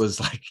 And it was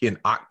like in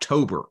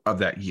October of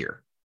that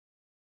year.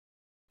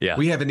 Yeah.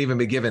 We haven't even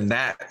been given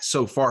that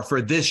so far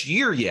for this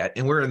year yet.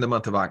 And we're in the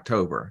month of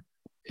October.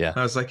 Yeah.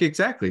 I was like,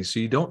 exactly.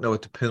 So you don't know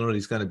what the penalty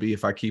is going to be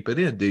if I keep it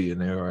in, do you?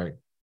 And they were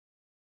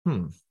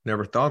like,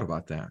 never thought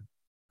about that.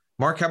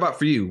 Mark, how about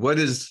for you? What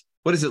does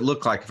it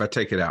look like if I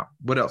take it out?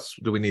 What else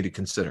do we need to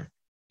consider?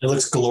 It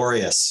looks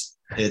glorious.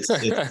 It's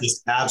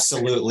just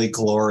absolutely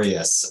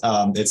glorious.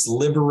 It's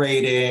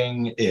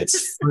liberating.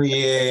 It's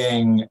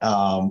freeing.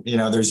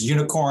 There's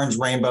unicorns,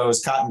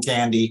 rainbows, cotton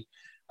candy.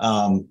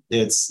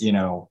 It's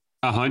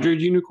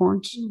 100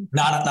 unicorns?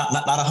 Not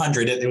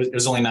 100. It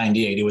was only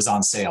 98. It was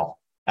on sale.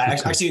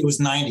 Actually, it was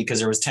 90 because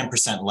there was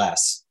 10%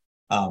 less.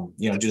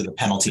 Due to the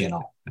penalty and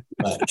all.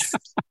 But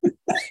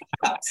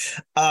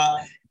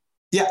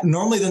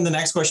normally then the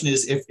next question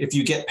is if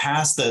you get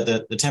past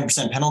the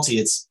 10% penalty,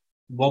 it's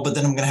but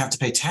then I'm going to have to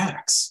pay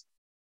tax,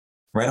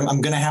 right? I'm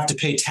going to have to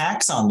pay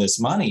tax on this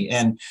money.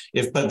 And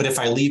if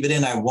I leave it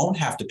in, I won't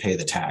have to pay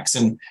the tax.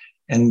 And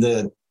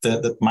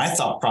my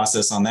thought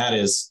process on that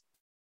is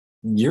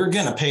you're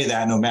going to pay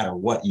that no matter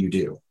what you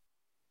do.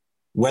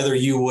 Whether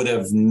you would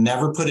have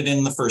never put it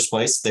in the first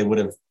place, they would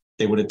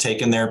have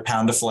taken their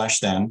pound of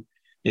flesh then.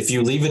 If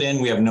you leave it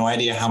in, we have no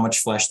idea how much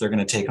flesh they're going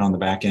to take on the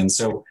back end.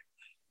 So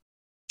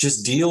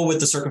just deal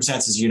with the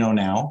circumstances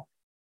now,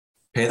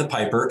 pay the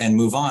piper and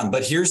move on.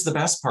 But here's the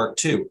best part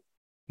too,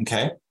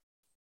 okay?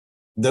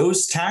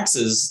 Those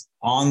taxes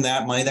on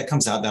that money that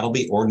comes out, that'll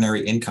be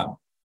ordinary income.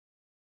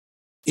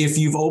 If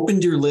you've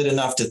opened your lid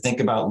enough to think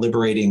about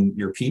liberating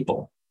your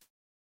people,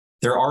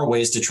 there are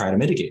ways to try to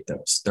mitigate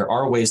those. There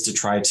are ways to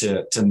try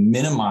to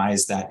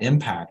minimize that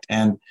impact.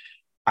 And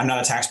I'm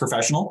not a tax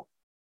professional,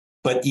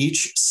 but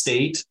each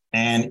state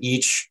and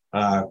each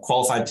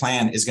qualified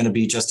plan is going to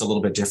be just a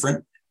little bit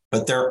different.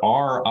 But there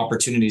are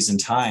opportunities in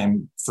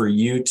time for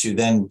you to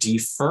then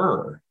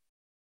defer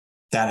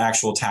that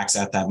actual tax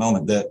at that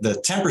moment.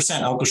 The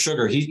 10% Uncle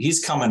Sugar,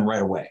 he's coming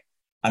right away.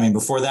 I mean,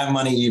 before that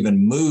money even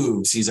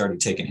moves, he's already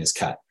taken his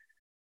cut.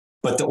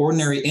 But the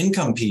ordinary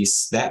income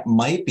piece, that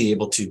might be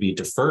able to be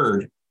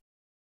deferred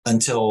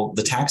until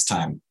the tax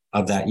time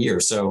of that year.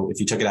 So if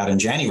you took it out in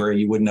January,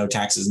 you wouldn't owe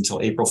taxes until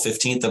April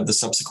 15th of the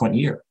subsequent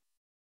year.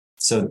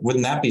 So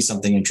wouldn't that be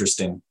something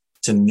interesting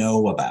to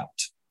know about?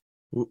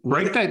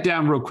 Write that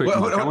down real quick.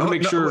 Mark. I want to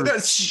make sure.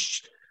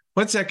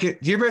 1 second.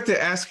 You're about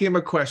to ask him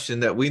a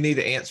question that we need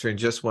to answer in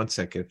just 1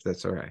 second, if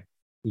that's all right.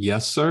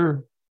 Yes,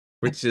 sir.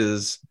 Which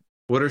is,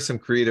 what are some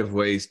creative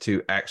ways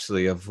to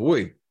actually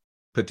avoid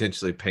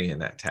potentially paying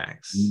that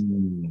tax?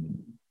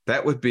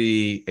 That would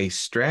be a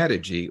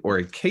strategy or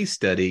a case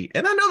study.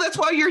 And I know that's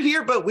why you're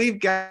here, but we've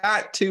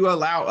got to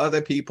allow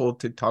other people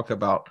to talk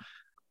about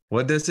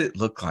what does it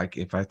look like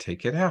if I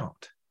take it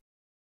out?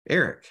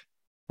 Eric,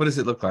 what does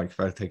it look like if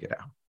I take it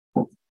out?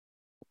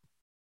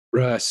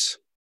 Russ,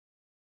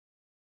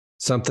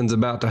 something's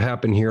about to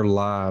happen here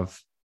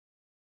live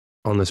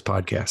on this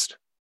podcast.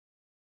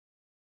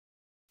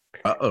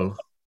 Uh-oh.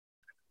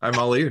 I'm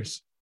all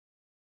ears.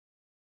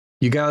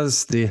 You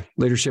guys, the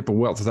leadership of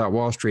Wealth Without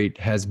Wall Street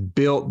has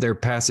built their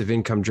passive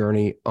income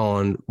journey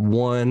on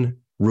one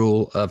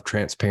rule of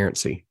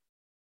transparency.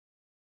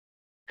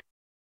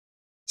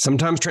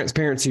 Sometimes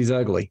transparency is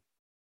ugly.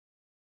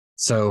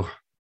 So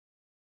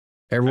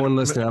everyone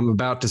listening, I'm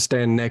about to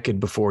stand naked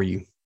before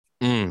you.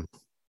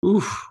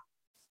 Oof.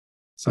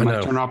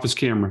 Somebody turn off his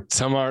camera.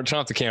 Turn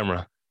off the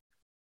camera.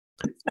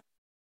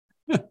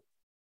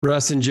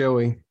 Russ and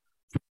Joey,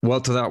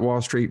 Wealth Without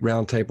Wall Street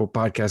Roundtable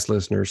podcast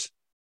listeners,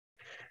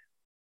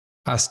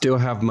 I still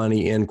have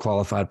money in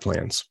qualified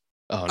plans.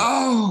 Oh,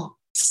 no.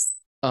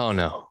 Oh,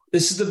 no.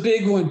 This is the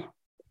big one.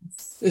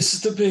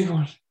 It's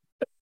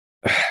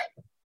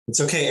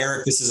okay,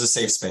 Eric. This is a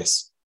safe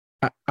space.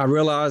 I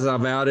realize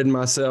I've outed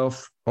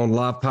myself on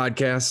live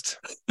podcast.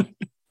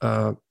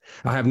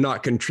 I have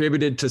not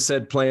contributed to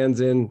said plans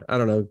in,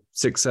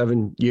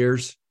 6-7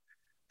 years,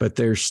 but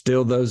there's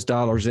still those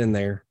dollars in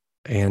there.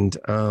 And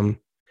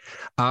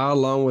I,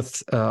 along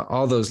with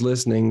all those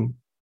listening,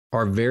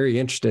 are very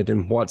interested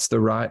in what's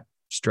the right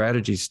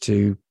strategies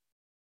to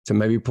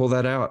maybe pull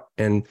that out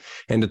and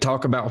to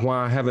talk about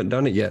why I haven't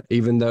done it yet,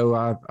 even though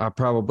I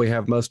probably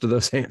have most of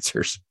those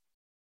answers.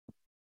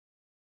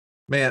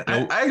 Man,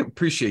 I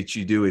appreciate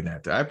you doing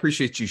that. I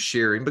appreciate you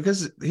sharing,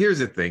 because here's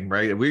the thing,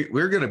 right?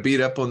 We're going to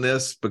beat up on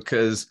this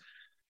because,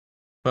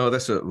 well,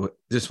 that's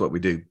just what we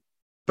do.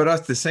 But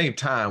at the same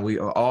time, we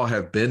all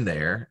have been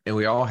there, and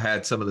we all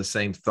had some of the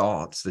same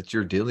thoughts that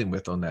you're dealing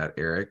with on that,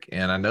 Eric.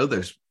 And I know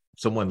there's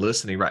someone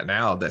listening right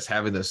now that's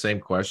having those same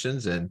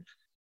questions. And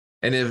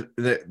if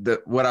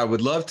what I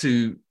would love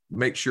to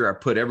make sure I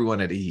put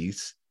everyone at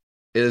ease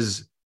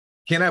is,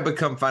 can I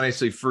become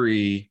financially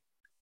free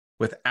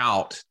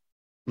without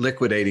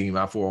liquidating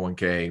my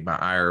 401k, my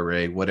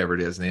IRA, whatever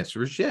it is? And the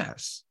answer is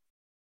yes.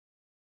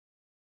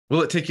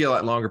 Will it take you a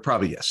lot longer?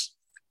 Probably yes.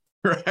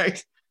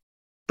 Right.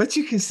 but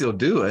you can still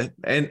do it,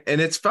 and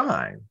it's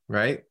fine,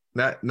 right?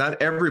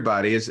 Not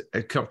everybody is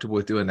comfortable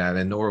with doing that,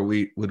 and nor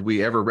would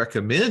we ever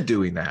recommend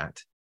doing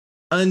that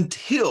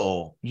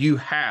until you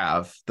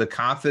have the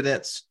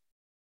confidence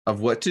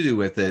of what to do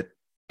with it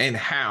and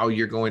how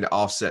you're going to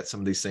offset some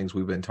of these things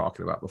we've been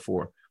talking about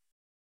before.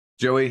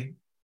 Joey,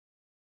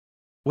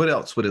 what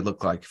else would it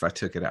look like if I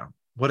took it out?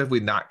 What have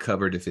we not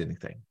covered, if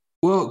anything?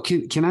 Well,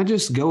 can I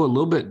just go a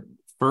little bit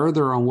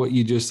further on what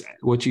you just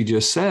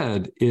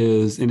said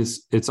is, and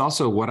it's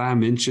also what I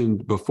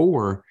mentioned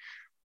before.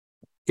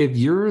 If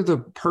you're the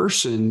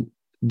person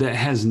that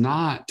has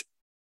not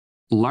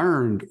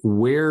learned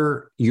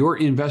where your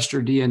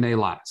investor DNA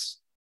lies,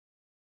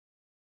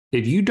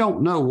 if you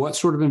don't know what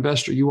sort of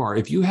investor you are,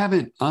 if you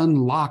haven't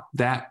unlocked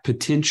that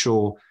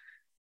potential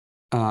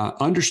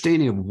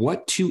understanding of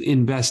what to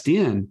invest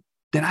in,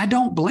 then I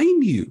don't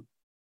blame you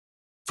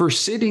for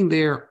sitting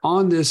there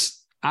on this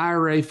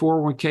IRA,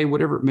 401k,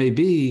 whatever it may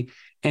be,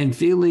 and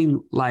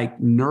feeling like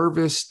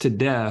nervous to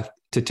death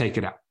to take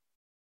it out.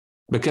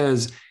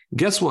 Because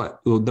guess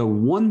what? The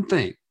one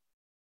thing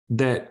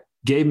that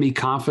gave me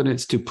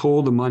confidence to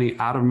pull the money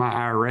out of my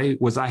IRA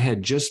was I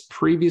had just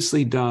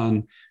previously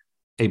done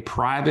a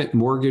private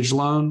mortgage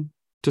loan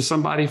to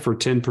somebody for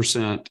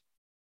 10%.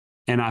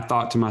 And I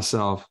thought to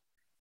myself,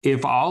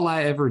 if all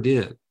I ever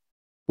did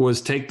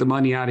was take the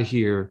money out of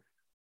here,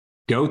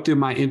 go through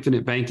my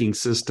infinite banking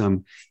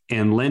system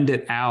and lend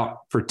it out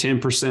for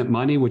 10%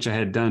 money, which I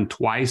had done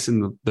twice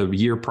in the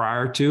year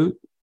prior to,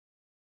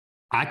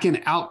 I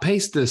can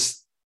outpace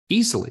this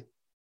easily,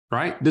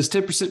 right? This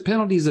 10%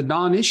 penalty is a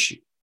non-issue.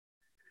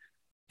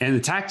 And the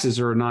taxes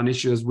are a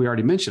non-issue, as we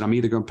already mentioned. I'm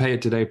either going to pay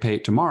it today, pay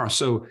it tomorrow.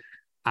 So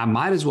I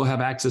might as well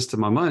have access to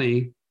my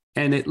money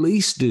and at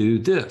least do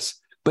this.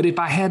 But if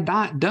I had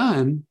not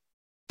done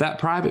that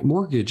private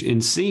mortgage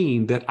and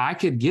seen that I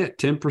could get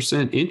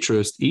 10%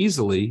 interest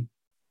easily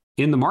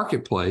in the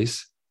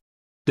marketplace,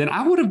 then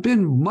I would have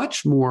been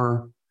much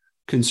more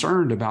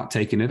concerned about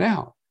taking it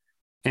out.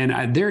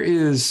 And there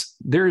is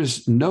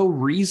no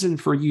reason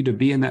for you to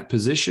be in that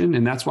position.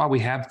 And that's why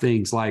we have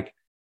things like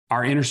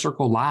our Inner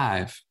Circle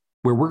Live,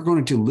 where we're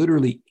going to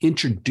literally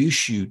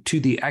introduce you to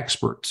the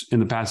experts in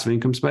the passive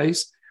income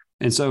space.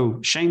 And so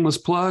shameless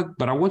plug,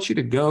 but I want you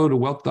to go to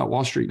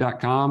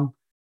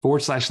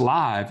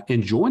wealth.wallstreet.com/live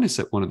and join us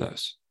at one of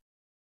those.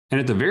 And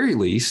at the very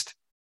least,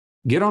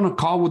 get on a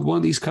call with one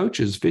of these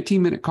coaches,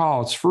 15-minute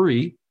call, it's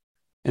free.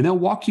 And they'll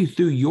walk you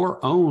through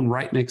your own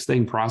right next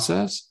thing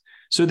process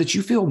so that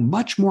you feel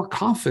much more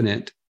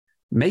confident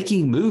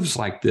making moves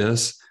like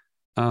this.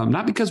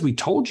 Not because we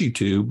told you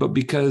to, but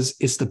because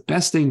it's the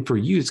best thing for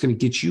you. It's going to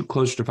get you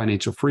closer to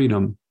financial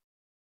freedom.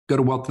 Go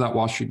to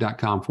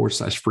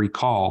wealth.wallstreet.com/free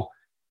call.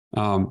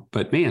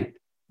 But man,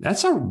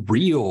 that's a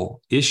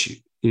real issue.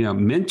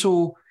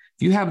 Mental,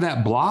 if you have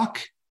that block,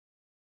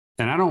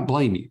 and I don't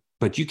blame you,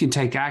 but you can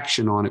take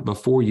action on it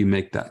before you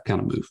make that kind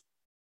of move.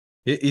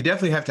 You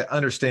definitely have to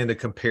understand the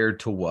compared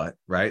to what,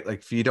 right?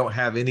 Like if you don't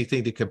have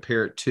anything to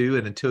compare it to,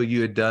 and until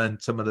you had done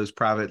some of those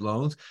private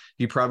loans,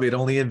 you probably had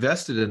only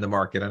invested in the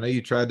market. I know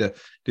you tried to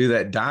do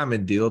that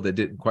diamond deal that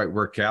didn't quite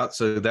work out.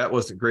 So that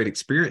wasn't a great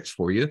experience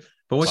for you.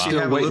 But once you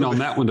have waiting on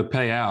that one to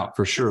pay out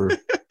for sure.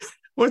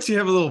 Once you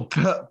have a little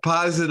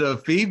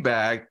positive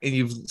feedback and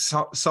you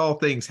saw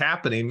things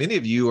happening, many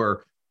of you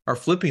are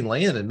flipping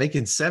land and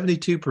making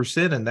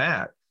 72% in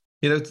that.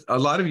 A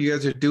lot of you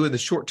guys are doing the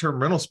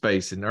short-term rental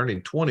space and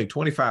earning 20,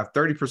 25,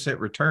 30%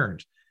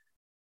 returns.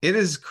 It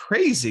is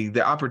crazy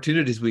the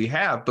opportunities we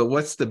have, but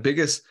what's the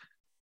biggest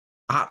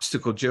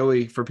obstacle,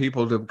 Joey, for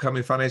people to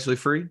becoming financially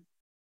free?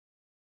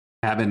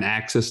 Having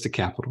access to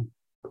capital.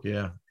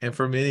 Yeah. And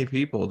for many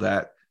people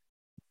that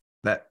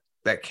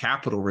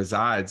capital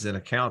resides in an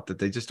account that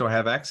they just don't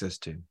have access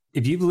to.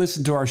 If you've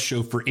listened to our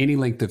show for any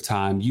length of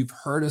time, you've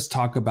heard us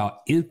talk about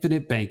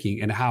infinite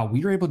banking and how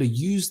we are able to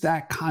use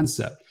that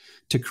concept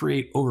to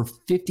create over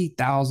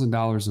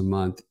 $50,000 a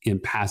month in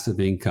passive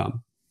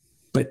income.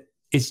 But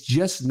it's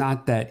just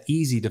not that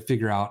easy to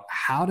figure out,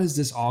 how does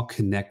this all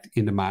connect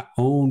into my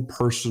own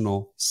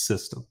personal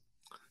system?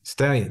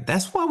 Stallion,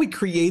 that's why we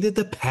created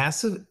the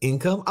Passive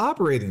Income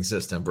Operating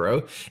System,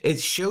 bro.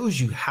 It shows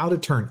you how to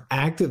turn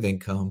active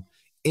income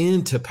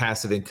into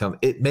passive income.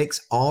 It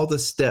makes all the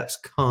steps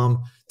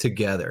come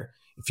together.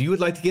 If you would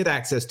like to get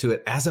access to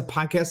it as a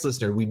podcast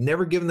listener, we've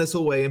never given this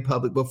away in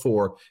public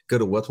before. Go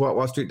to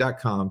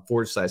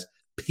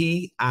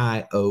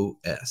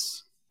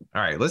wealthwatchwallstreet.com/PIOS.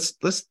 All right, let's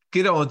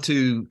get on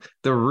to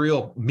the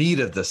real meat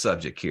of the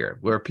subject here,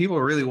 where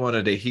people really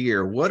wanted to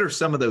hear what are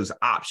some of those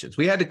options.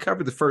 We had to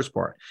cover the first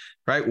part,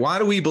 right? Why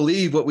do we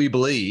believe what we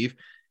believe?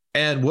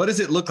 And what does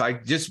it look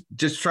like? Just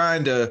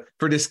trying to,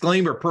 for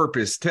disclaimer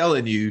purpose,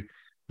 telling you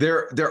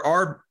there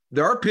are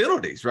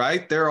penalties,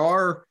 right? There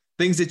are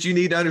things that you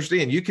need to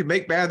understand. You can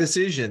make bad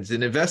decisions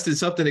and invest in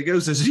something that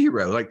goes to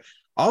zero. Like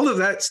all of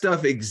that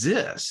stuff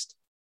exists.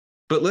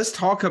 But let's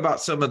talk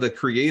about some of the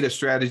creative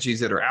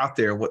strategies that are out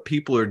there and what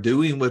people are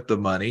doing with the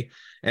money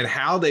and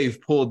how they've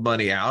pulled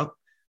money out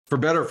for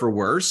better or for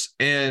worse.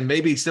 And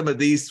maybe some of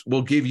these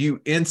will give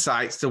you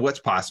insights to what's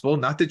possible.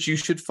 Not that you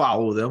should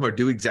follow them or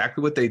do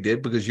exactly what they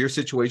did, because your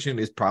situation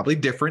is probably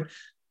different.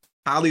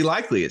 Highly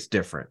likely it's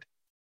different.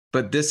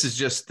 But this is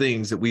just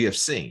things that we have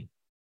seen.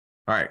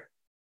 All right,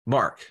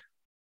 Mark,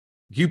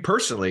 you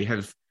personally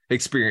have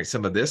experienced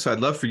some of this. So I'd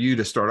love for you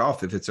to start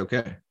off if it's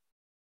okay.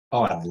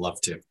 Oh, I'd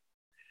love to.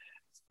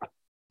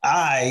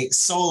 I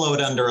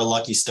soloed under a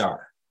lucky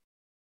star.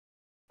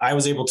 I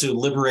was able to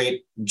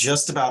liberate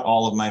just about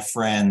all of my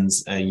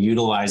friends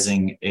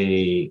utilizing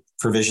a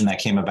provision that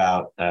came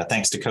about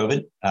thanks to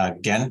COVID.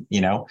 Again,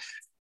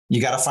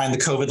 you got to find the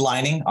COVID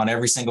lining on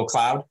every single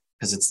cloud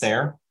because it's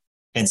there.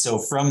 And so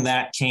from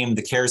that came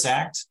the CARES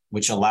Act,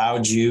 which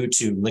allowed you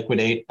to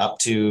liquidate up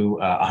to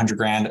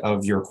 $100,000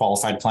 of your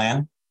qualified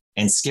plan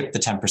and skip the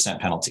 10%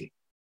 penalty.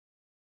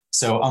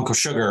 So Uncle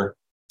Sugar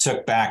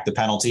took back the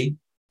penalty,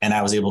 and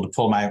I was able to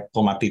pull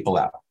my people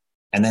out.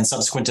 And then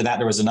subsequent to that,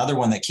 there was another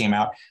one that came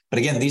out. But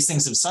again, these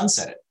things have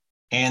sunsetted.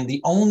 And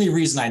the only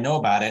reason I know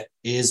about it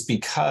is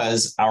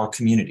because our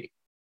community,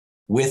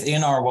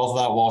 within our Wealth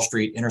Without Wall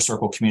Street Inner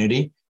Circle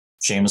community,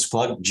 shameless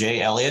plug,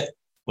 Jay Elliott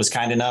was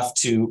kind enough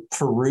to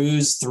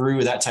peruse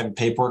through that type of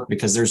paperwork,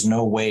 because there's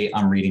no way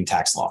I'm reading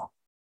tax law,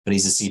 but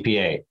he's a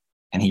CPA,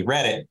 and he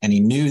read it and he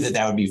knew that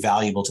that would be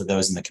valuable to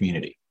those in the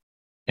community.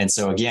 And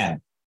so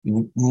again,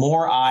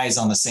 more eyes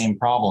on the same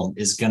problem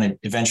is going to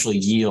eventually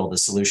yield a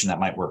solution that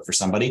might work for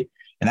somebody.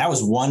 And that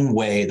was one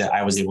way that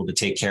I was able to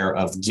take care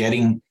of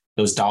getting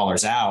those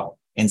dollars out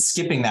and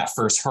skipping that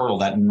first hurdle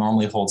that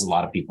normally holds a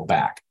lot of people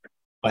back.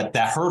 But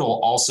that hurdle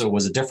also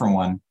was a different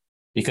one,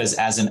 because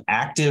as an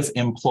active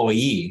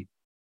employee,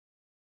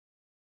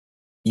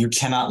 you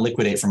cannot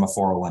liquidate from a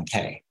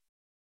 401k.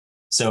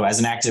 So as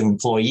an active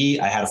employee,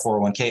 I had a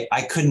 401k.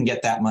 I couldn't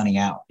get that money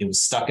out. It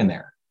was stuck in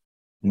there.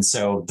 And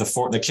so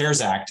the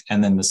CARES Act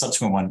and then the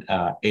subsequent one,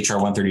 HR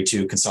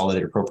 132,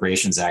 Consolidated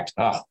Appropriations Act,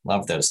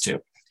 love those two,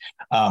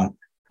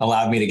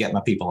 allowed me to get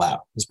my people out.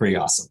 It was pretty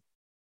awesome.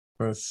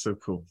 That's so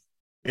cool.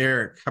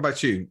 Eric, how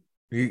about you?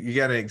 You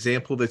got an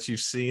example that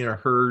you've seen or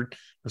heard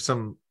of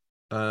some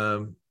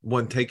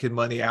one taking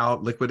money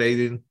out,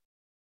 liquidating?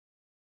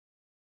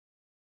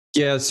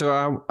 Yeah,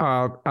 so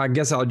I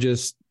guess I'll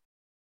just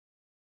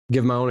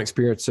give my own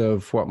experience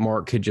of what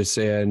Mark had just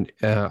said.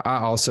 I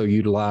also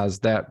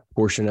utilized that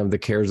portion of the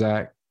CARES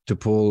Act to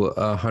pull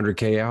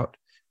 $100K out.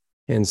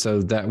 And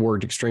so that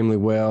worked extremely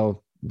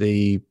well.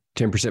 The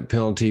 10%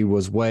 penalty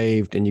was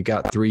waived, and you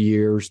got 3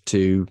 years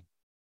to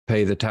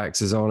pay the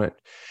taxes on it.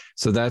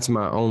 So that's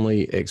my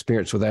only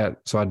experience with that.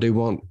 So I do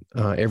want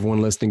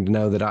everyone listening to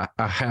know that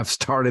I have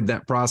started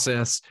that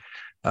process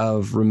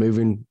of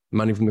removing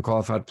money from the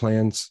qualified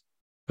plans.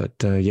 But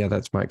yeah,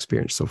 that's my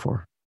experience so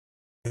far.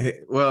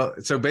 Well,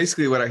 so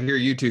basically what I hear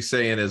you two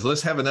saying is,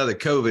 let's have another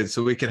COVID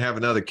so we can have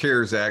another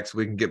CARES Act so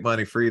we can get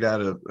money freed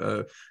out of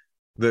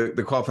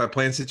the qualified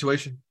plan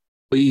situation.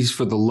 Please,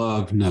 for the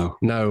love, no.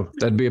 No,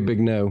 that'd be a big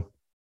no.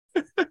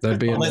 That'd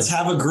be Let's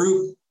have a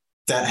group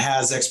that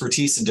has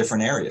expertise in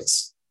different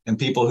areas and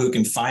people who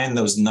can find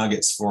those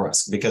nuggets for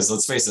us. Because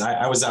let's face it,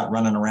 I was out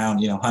running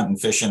around, hunting,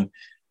 fishing,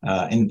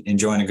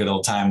 enjoying a good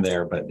old time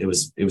there. But it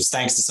was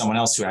thanks to someone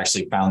else who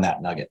actually found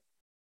that nugget.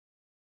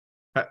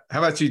 How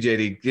about you,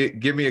 JD?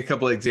 Give me a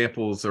couple of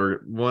examples,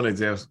 or one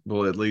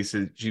example at least,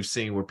 that you've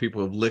seen where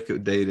people have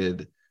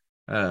liquidated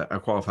a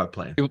qualified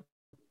plan.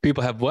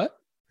 People have what?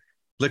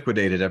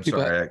 Liquidated. I'm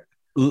sorry.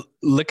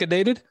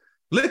 Liquidated?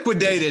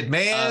 Liquidated,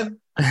 man.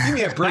 Give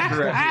me a break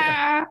around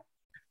here.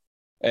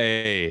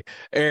 Hey,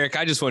 Eric,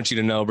 I just want you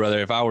to know, brother,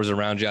 if I was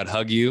around you, I'd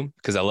hug you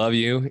because I love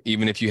you,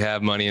 even if you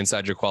have money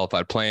inside your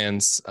qualified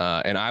plans.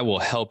 And I will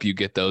help you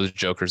get those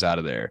jokers out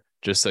of there,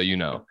 just so you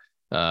know.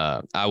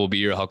 I will be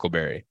your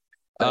huckleberry.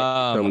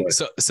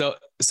 So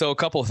a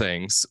couple of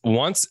things.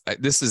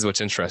 This is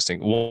what's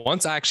interesting.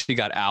 Once I actually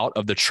got out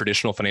of the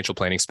traditional financial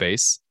planning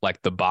space, like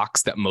the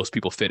box that most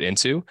people fit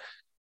into,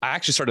 I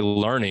actually started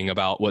learning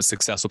about what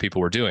successful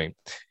people were doing.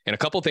 And a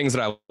couple of things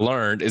that I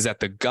learned is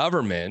that the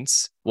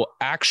government will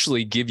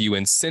actually give you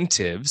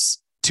incentives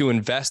to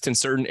invest in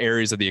certain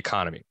areas of the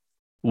economy.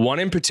 One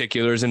in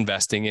particular is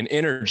investing in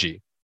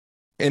energy.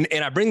 And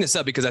I bring this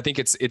up because I think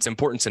it's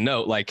important to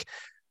note, like,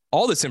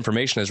 all this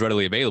information is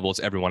readily available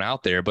to everyone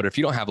out there. But if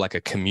you don't have like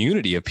a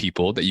community of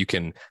people that you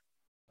can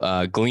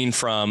glean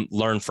from,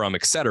 learn from,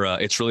 et cetera,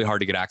 it's really hard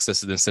to get access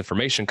to this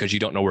information because you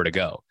don't know where to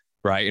go,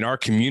 right? And our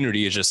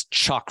community is just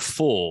chock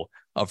full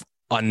of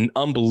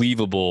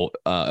unbelievable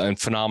and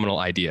phenomenal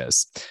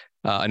ideas.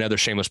 Another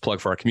shameless plug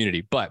for our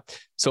community. But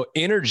so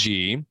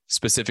energy,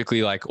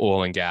 specifically like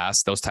oil and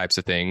gas, those types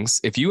of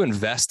things, if you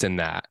invest in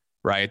that,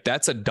 right,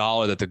 that's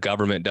 $1 that the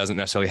government doesn't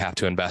necessarily have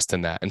to invest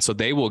in that. And so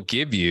they will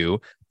give you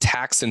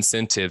tax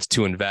incentives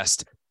to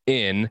invest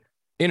in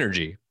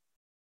energy.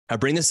 I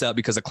bring this up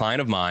because a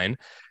client of mine,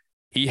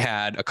 he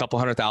had a couple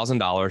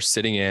 $100,000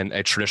 sitting in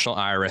a traditional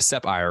IRA,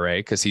 SEP IRA,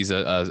 because he's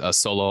a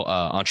solo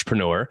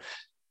entrepreneur.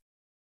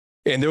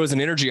 And there was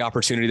an energy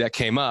opportunity that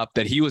came up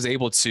that he was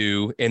able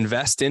to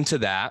invest into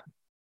that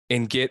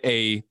and get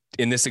a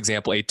in this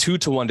example, a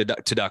 2-to-1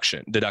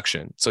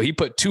 deduction. So he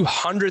put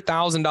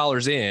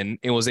 $200,000 in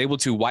and was able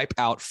to wipe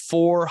out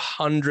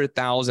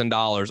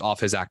 $400,000 off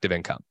his active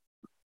income.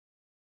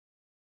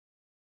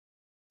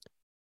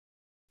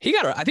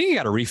 I think he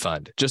got a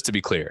refund, just to be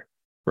clear,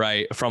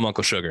 right, from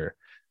Uncle Sugar.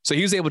 So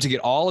he was able to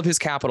get all of his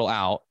capital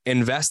out,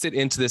 invest it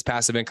into this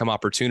passive income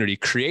opportunity,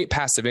 create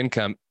passive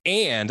income,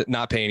 and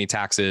not pay any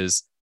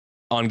taxes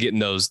on getting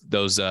those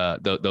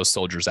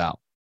soldiers out.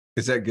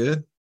 Is that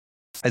good?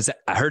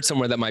 I heard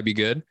somewhere that might be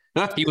good.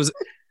 He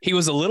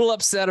was a little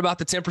upset about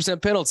the 10%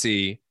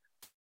 penalty,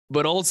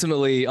 but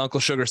ultimately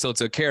Uncle Sugar still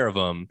took care of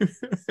him.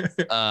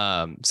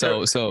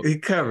 So he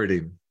covered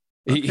him.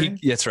 Okay.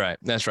 That's right.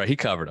 He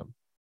covered him.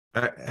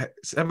 How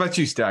about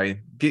you,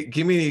 Stallion?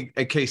 Give me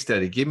a case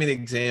study. Give me an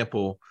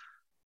example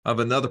of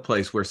another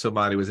place where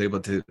somebody was able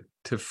to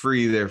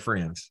free their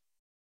friends.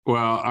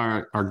 Well,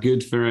 our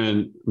good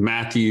friend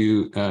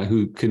Matthew,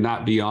 who could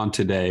not be on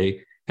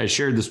today, has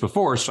shared this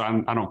before, so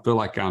I don't feel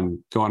like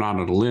I'm going on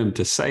a limb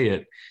to say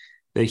it.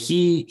 That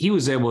he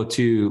was able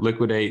to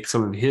liquidate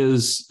some of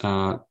his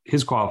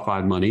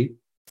qualified money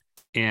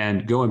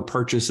and go and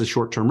purchase a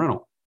short-term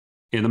rental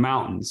in the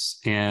mountains.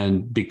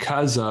 And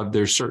because of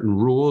there's certain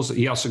rules,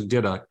 he also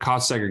did a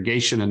cost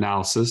segregation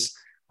analysis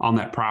on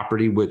that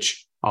property,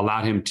 which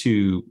allowed him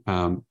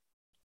to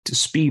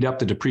speed up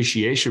the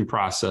depreciation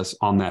process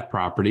on that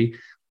property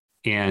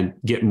and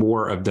get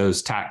more of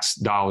those tax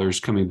dollars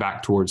coming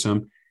back towards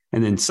him.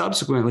 And then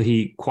subsequently,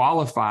 he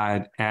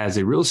qualified as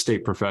a real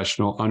estate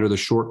professional under the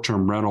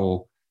short-term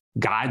rental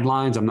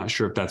guidelines. I'm not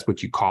sure if that's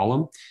what you call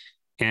them.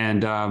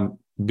 And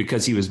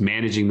because he was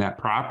managing that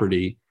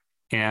property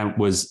and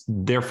was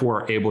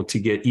therefore able to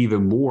get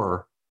even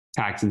more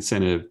tax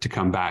incentive to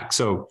come back.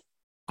 So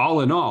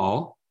all in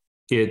all,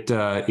 it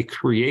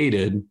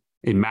created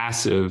a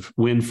massive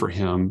win for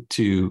him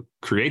to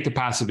create the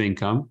passive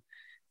income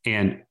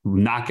and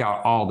knock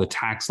out all the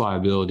tax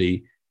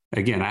liability.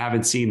 Again, I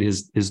haven't seen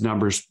his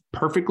numbers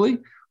perfectly,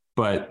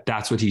 but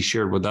that's what he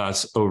shared with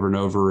us over and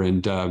over.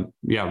 And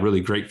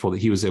really grateful that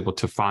he was able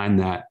to find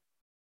that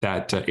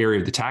area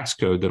of the tax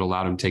code that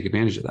allowed him to take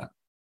advantage of that.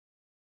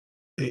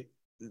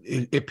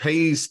 It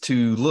pays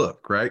to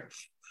look, right?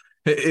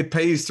 It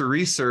pays to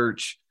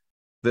research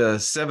the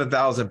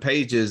 7,000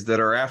 pages that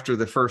are after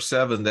the first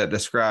 7 that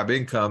describe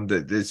income,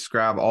 that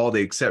describe all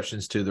the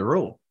exceptions to the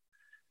rule.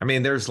 I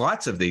mean, there's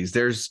lots of these.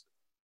 There's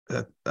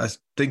a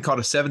thing called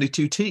a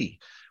 72T,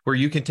 where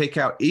you can take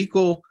out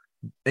equal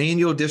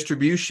annual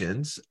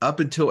distributions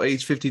up until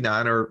age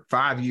 59 or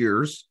 5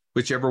 years,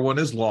 whichever one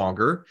is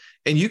longer,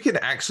 and you can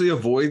actually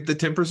avoid the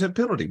 10%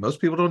 penalty.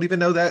 Most people don't even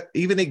know that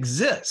even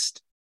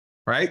exists,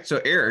 right?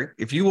 So Eric,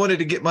 if you wanted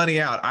to get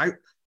money out,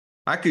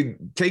 I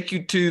could take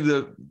you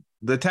to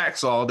the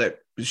tax law that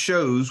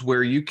shows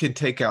where you can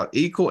take out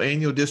equal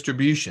annual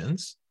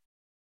distributions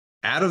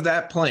out of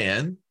that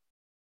plan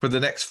for the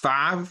next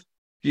 5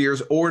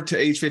 years or to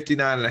age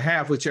 59 and a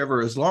half,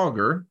 whichever is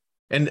longer,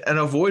 and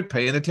avoid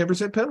paying a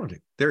 10%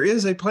 penalty. There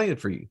is a plan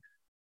for you.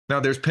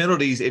 Now, there's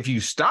penalties if you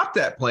stop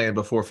that plan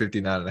before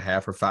 59 and a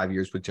half or 5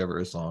 years, whichever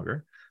is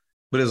longer.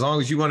 But as long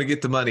as you want to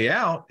get the money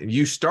out and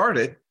you start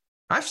it,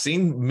 I've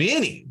seen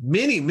many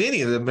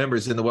of the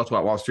members in the Wealth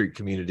Without Wall Street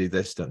community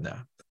that's done that.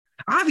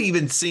 I've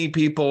even seen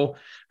people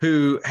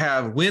who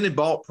have went and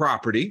bought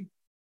property.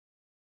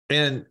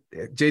 And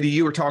JD,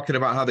 you were talking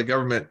about how the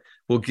government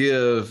will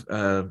give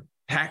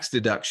tax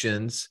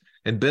deductions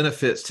and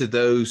benefits to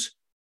those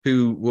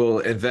who will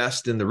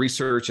invest in the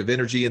research of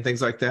energy and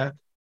things like that.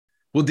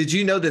 Well, did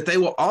you know that they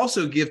will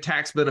also give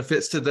tax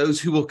benefits to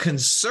those who will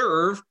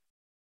conserve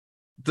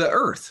the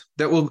earth,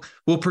 that will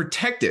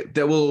protect it,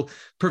 that will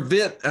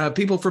prevent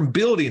people from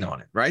building on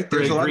it, right?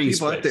 There's a lot of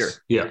people out there.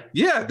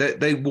 Yeah, that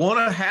they want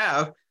to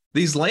have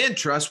these land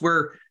trusts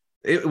where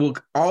it will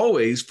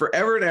always,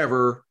 forever and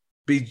ever,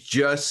 be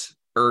just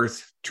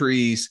earth,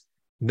 trees,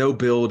 no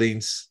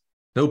buildings,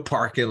 no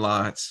parking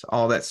lots,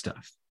 all that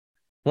stuff.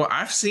 Well,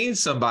 I've seen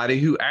somebody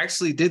who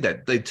actually did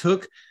that. They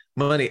took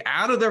money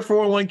out of their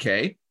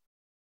 401k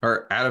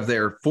or out of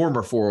their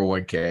former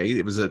 401k.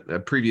 It was a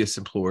previous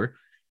employer,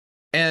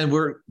 and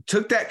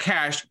took that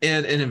cash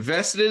and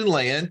invested it in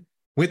land,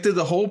 went through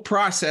the whole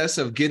process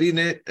of getting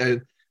it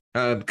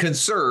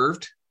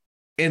conserved,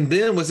 and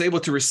then was able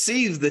to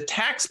receive the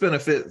tax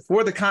benefit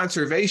for the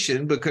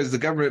conservation, because the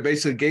government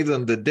basically gave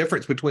them the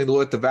difference between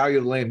what the value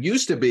of the land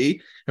used to be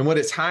and what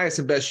its highest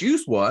and best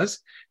use was,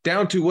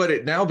 down to what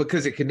it now,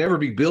 because it can never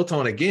be built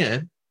on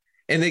again.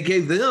 And they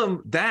gave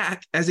them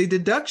that as a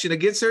deduction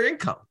against their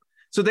income.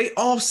 So they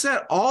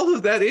offset all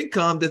of that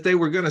income that they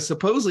were going to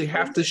supposedly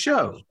have to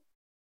show.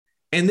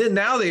 And then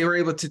now they were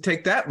able to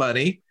take that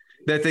money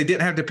that they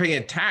didn't have to pay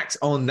in tax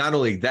on, not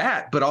only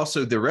that, but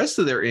also the rest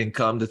of their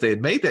income that they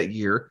had made that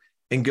year,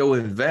 and go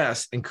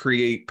invest and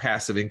create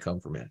passive income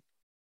from it.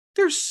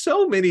 There's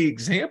so many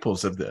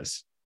examples of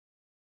this.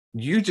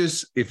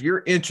 If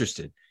you're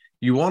interested,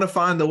 you want to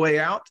find the way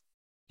out,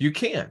 you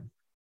can.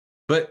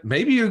 But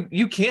maybe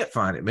you can't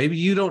find it. Maybe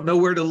you don't know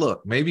where to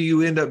look. Maybe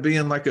you end up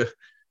being like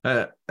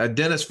a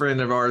dentist friend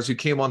of ours who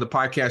came on the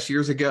podcast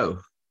years ago.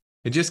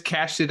 and just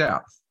cashed it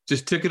out.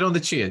 Just took it on the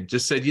chin.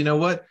 Just said, you know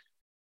what?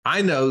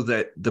 I know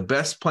that the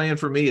best plan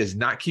for me is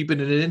not keeping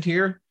it in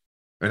here.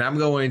 And I'm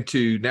going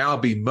to now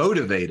be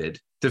motivated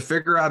to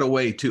figure out a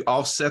way to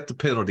offset the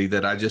penalty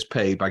that I just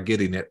paid by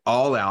getting it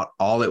all out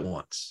all at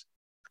once.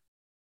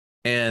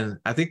 And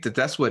I think that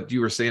that's what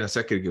you were saying a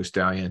second ago,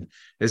 Stallion,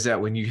 is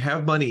that when you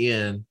have money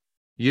in,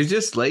 you're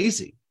just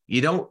lazy.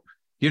 You're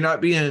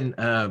not being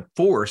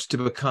forced to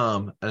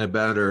become a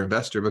better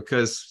investor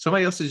because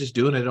somebody else is just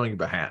doing it on your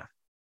behalf.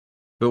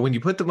 But when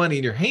you put the money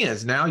in your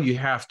hands, now you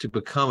have to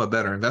become a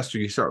better investor.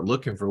 You start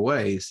looking for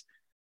ways.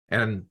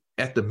 And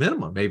at the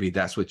minimum, maybe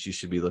that's what you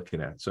should be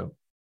looking at. So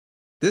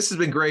this has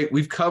been great.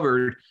 We've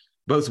covered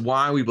both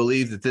why we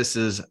believe that this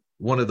is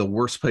one of the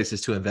worst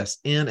places to invest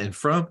in and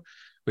from.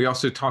 We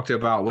also talked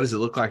about what does it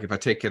look like if I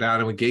take it out,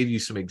 and we gave you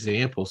some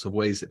examples of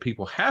ways that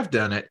people have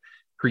done it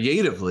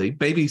creatively.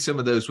 Maybe some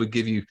of those would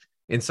give you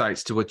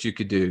insights to what you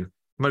could do.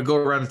 I'm going to go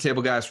around the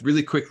table, guys,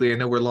 really quickly. I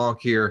know we're long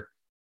here.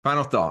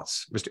 Final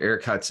thoughts, Mr.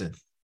 Eric Hudson.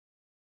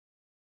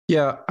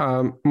 Yeah,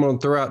 I'm going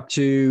to throw out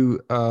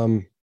two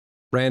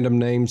random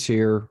names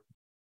here.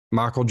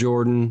 Michael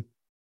Jordan,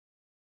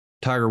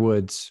 Tiger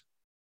Woods.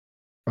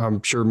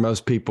 I'm sure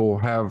most people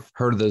have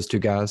heard of those two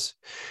guys.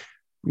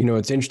 You know,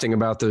 it's interesting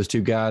about those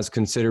two guys,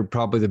 considered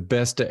probably the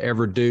best to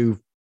ever do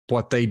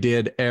what they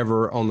did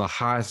ever on the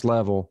highest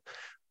level.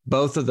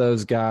 Both of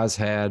those guys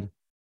had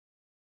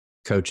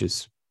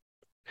coaches,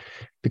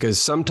 because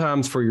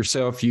sometimes for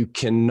yourself, you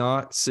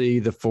cannot see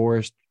the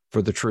forest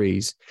for the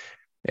trees.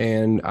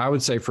 And I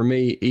would say for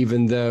me,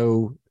 even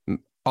though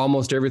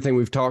almost everything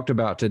we've talked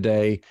about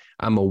today,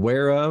 I'm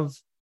aware of,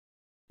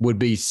 would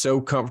be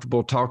so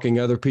comfortable talking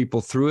other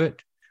people through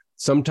it.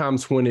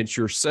 Sometimes when it's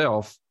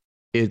yourself,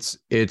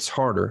 it's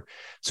harder.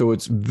 So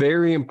it's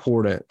very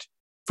important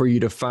for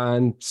you to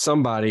find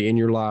somebody in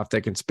your life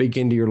that can speak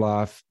into your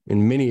life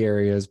in many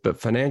areas, but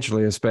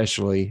financially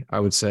especially,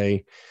 I would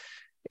say,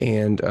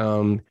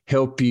 and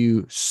help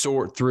you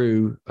sort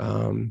through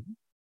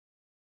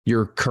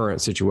your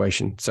current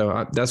situation.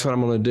 So that's what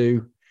I'm going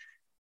to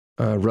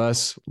do.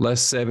 Russ,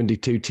 let's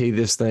 72T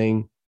this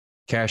thing.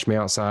 Cash me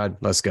outside.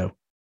 Let's go.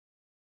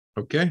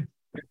 Okay.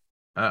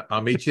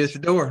 I'll meet you at the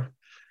door.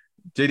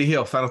 JD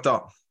Hill, final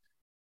thought.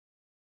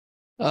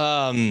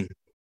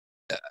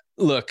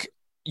 Look,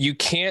 you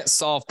can't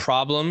solve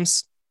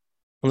problems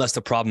unless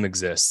the problem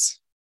exists,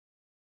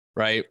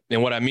 right?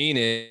 And what I mean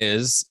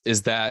is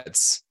that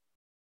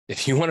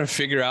if you want to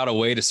figure out a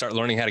way to start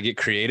learning how to get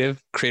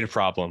creative, create a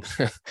problem.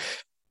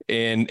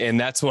 And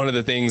that's one of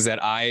the things that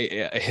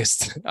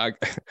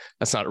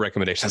that's not a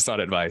recommendation. That's not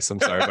advice. I'm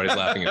sorry, everybody's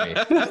laughing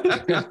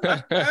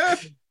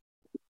at me.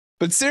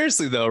 But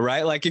seriously though,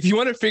 right? Like if you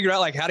want to figure out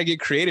like how to get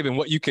creative and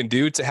what you can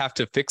do to have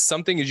to fix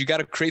something, is you got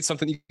to create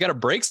something, you got to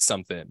break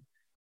something.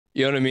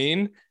 You know what I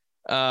mean?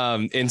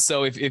 And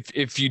so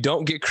if you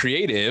don't get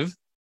creative,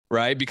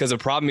 right, because a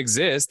problem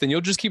exists, then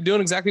you'll just keep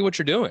doing exactly what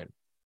you're doing.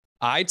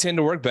 I tend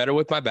to work better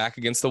with my back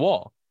against the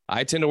wall.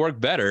 I tend to work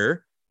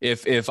better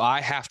if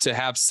I have to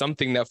have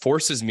something that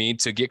forces me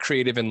to get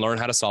creative and learn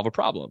how to solve a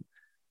problem.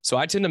 So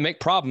I tend to make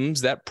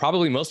problems that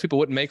probably most people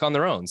wouldn't make on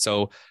their own.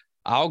 So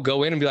I'll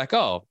go in and be like,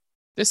 oh,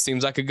 this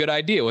seems like a good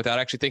idea, without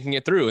actually thinking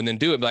it through, and then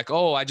do it like,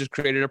 oh, I just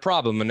created a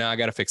problem and now I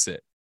got to fix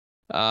it.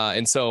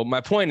 And so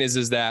my point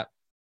is that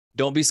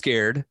don't be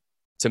scared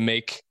to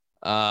make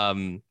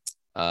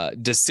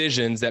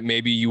decisions that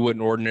maybe you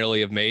wouldn't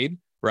ordinarily have made,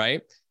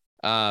 right?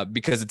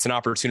 Because it's an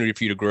opportunity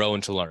for you to grow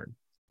and to learn.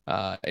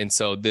 And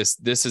so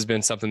this has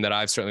been something that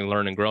I've certainly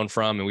learned and grown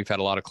from, and we've had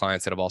a lot of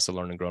clients that have also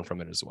learned and grown from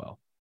it as well.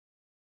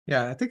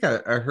 Yeah, I think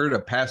I heard a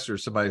pastor,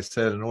 somebody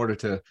said, in order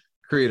to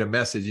create a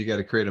message, you got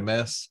to create a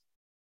mess.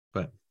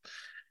 But I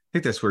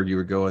think that's where you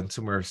were going,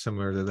 somewhere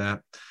similar to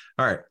that.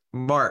 All right,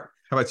 Mark,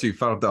 how about you?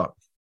 Final thought.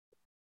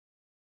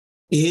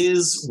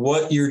 Is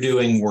what you're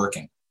doing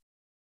working?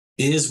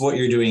 Is what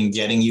you're doing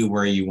getting you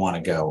where you want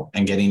to go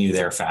and getting you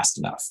there fast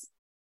enough?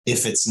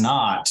 If it's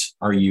not,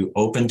 are you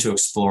open to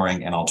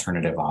exploring an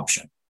alternative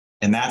option?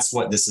 And that's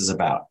what this is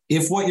about.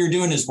 If what you're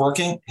doing is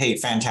working, hey,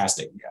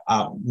 fantastic.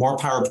 More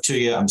power to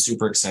you. I'm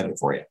super excited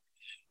for you.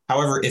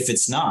 However, if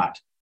it's not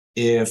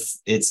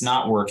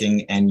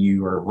working and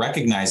you are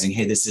recognizing,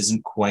 hey, this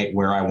isn't quite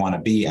where I want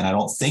to be, and I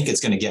don't think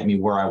it's going to get me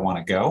where I want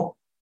to go,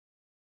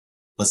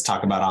 let's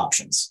talk about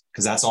options,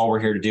 because that's all we're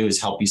here to do,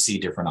 is help you see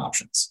different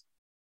options.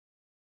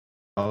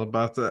 All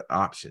about the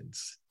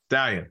options.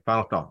 Stallion,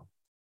 final thought.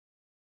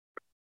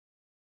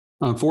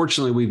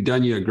 Unfortunately, we've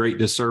done you a great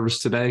disservice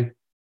today,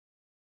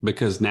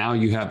 because now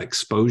you have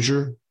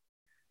exposure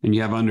and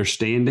you have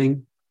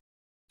understanding,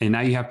 and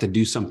now you have to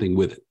do something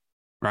with it,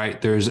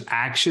 right? There's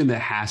action that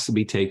has to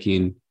be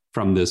taken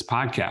from this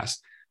podcast.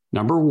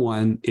 Number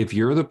one, if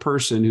you're the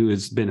person who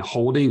has been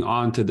holding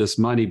on to this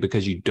money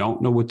because you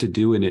don't know what to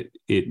do, and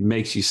it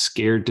makes you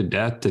scared to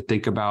death to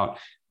think about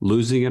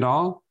losing it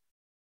all,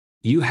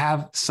 you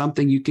have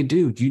something you can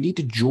do. You need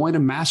to join a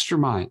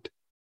mastermind,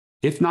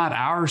 if not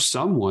ours,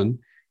 someone,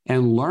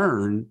 and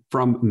learn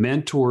from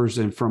mentors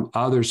and from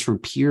others, from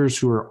peers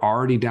who are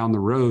already down the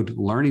road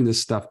learning this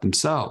stuff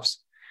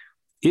themselves.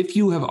 if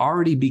you have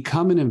already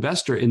become an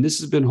investor and this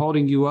has been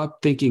holding you up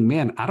thinking,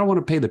 man, I don't want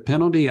to pay the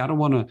penalty. I don't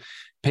want to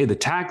pay the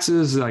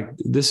taxes. Like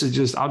this is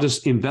just, I'll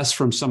just invest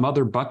from some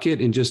other bucket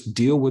and just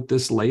deal with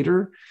this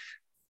later.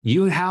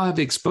 You have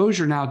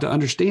exposure now to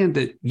understand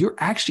that you're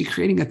actually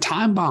creating a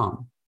time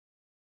bomb,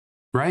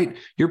 right?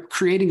 You're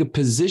creating a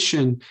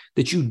position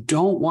that you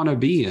don't want to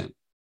be in.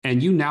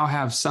 And you now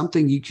have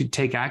something you could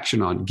take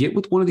action on. Get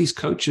with one of these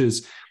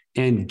coaches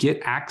and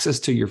get access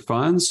to your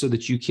funds so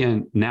that you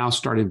can now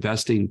start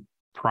investing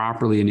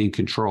properly and in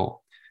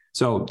control.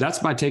 So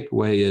that's my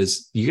takeaway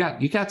is you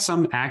got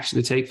some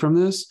action to take from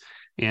this,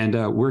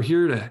 and we're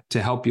here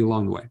to help you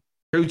along the way.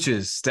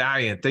 Coaches,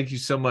 Stallion, thank you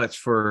so much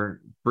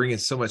for bringing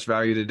so much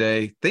value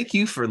today. Thank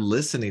you for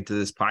listening to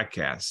this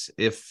podcast.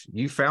 If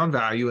you found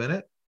value in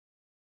it,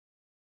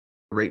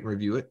 rate and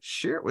review it,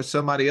 share it with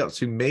somebody else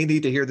who may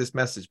need to hear this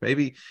message.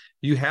 Maybe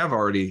you have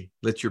already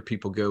let your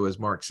people go, as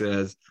Mark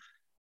says,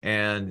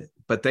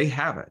 but they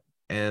haven't,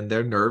 and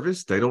they're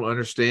nervous. They don't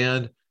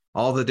understand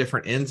all the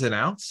different ins and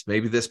outs.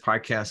 Maybe this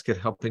podcast could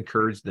help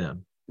encourage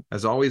them.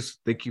 As always,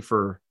 thank you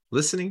for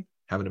listening.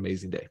 Have an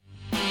amazing day.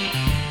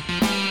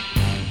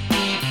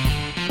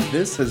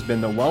 This has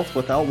been the Wealth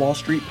Without Wall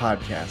Street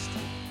podcast.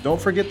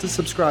 Don't forget to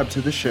subscribe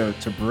to the show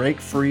to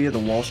break free of the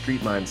Wall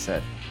Street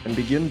mindset and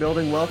begin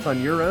building wealth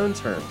on your own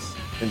terms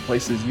in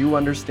places you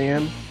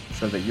understand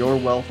so that your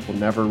wealth will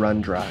never run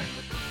dry.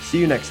 See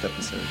you next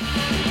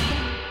episode.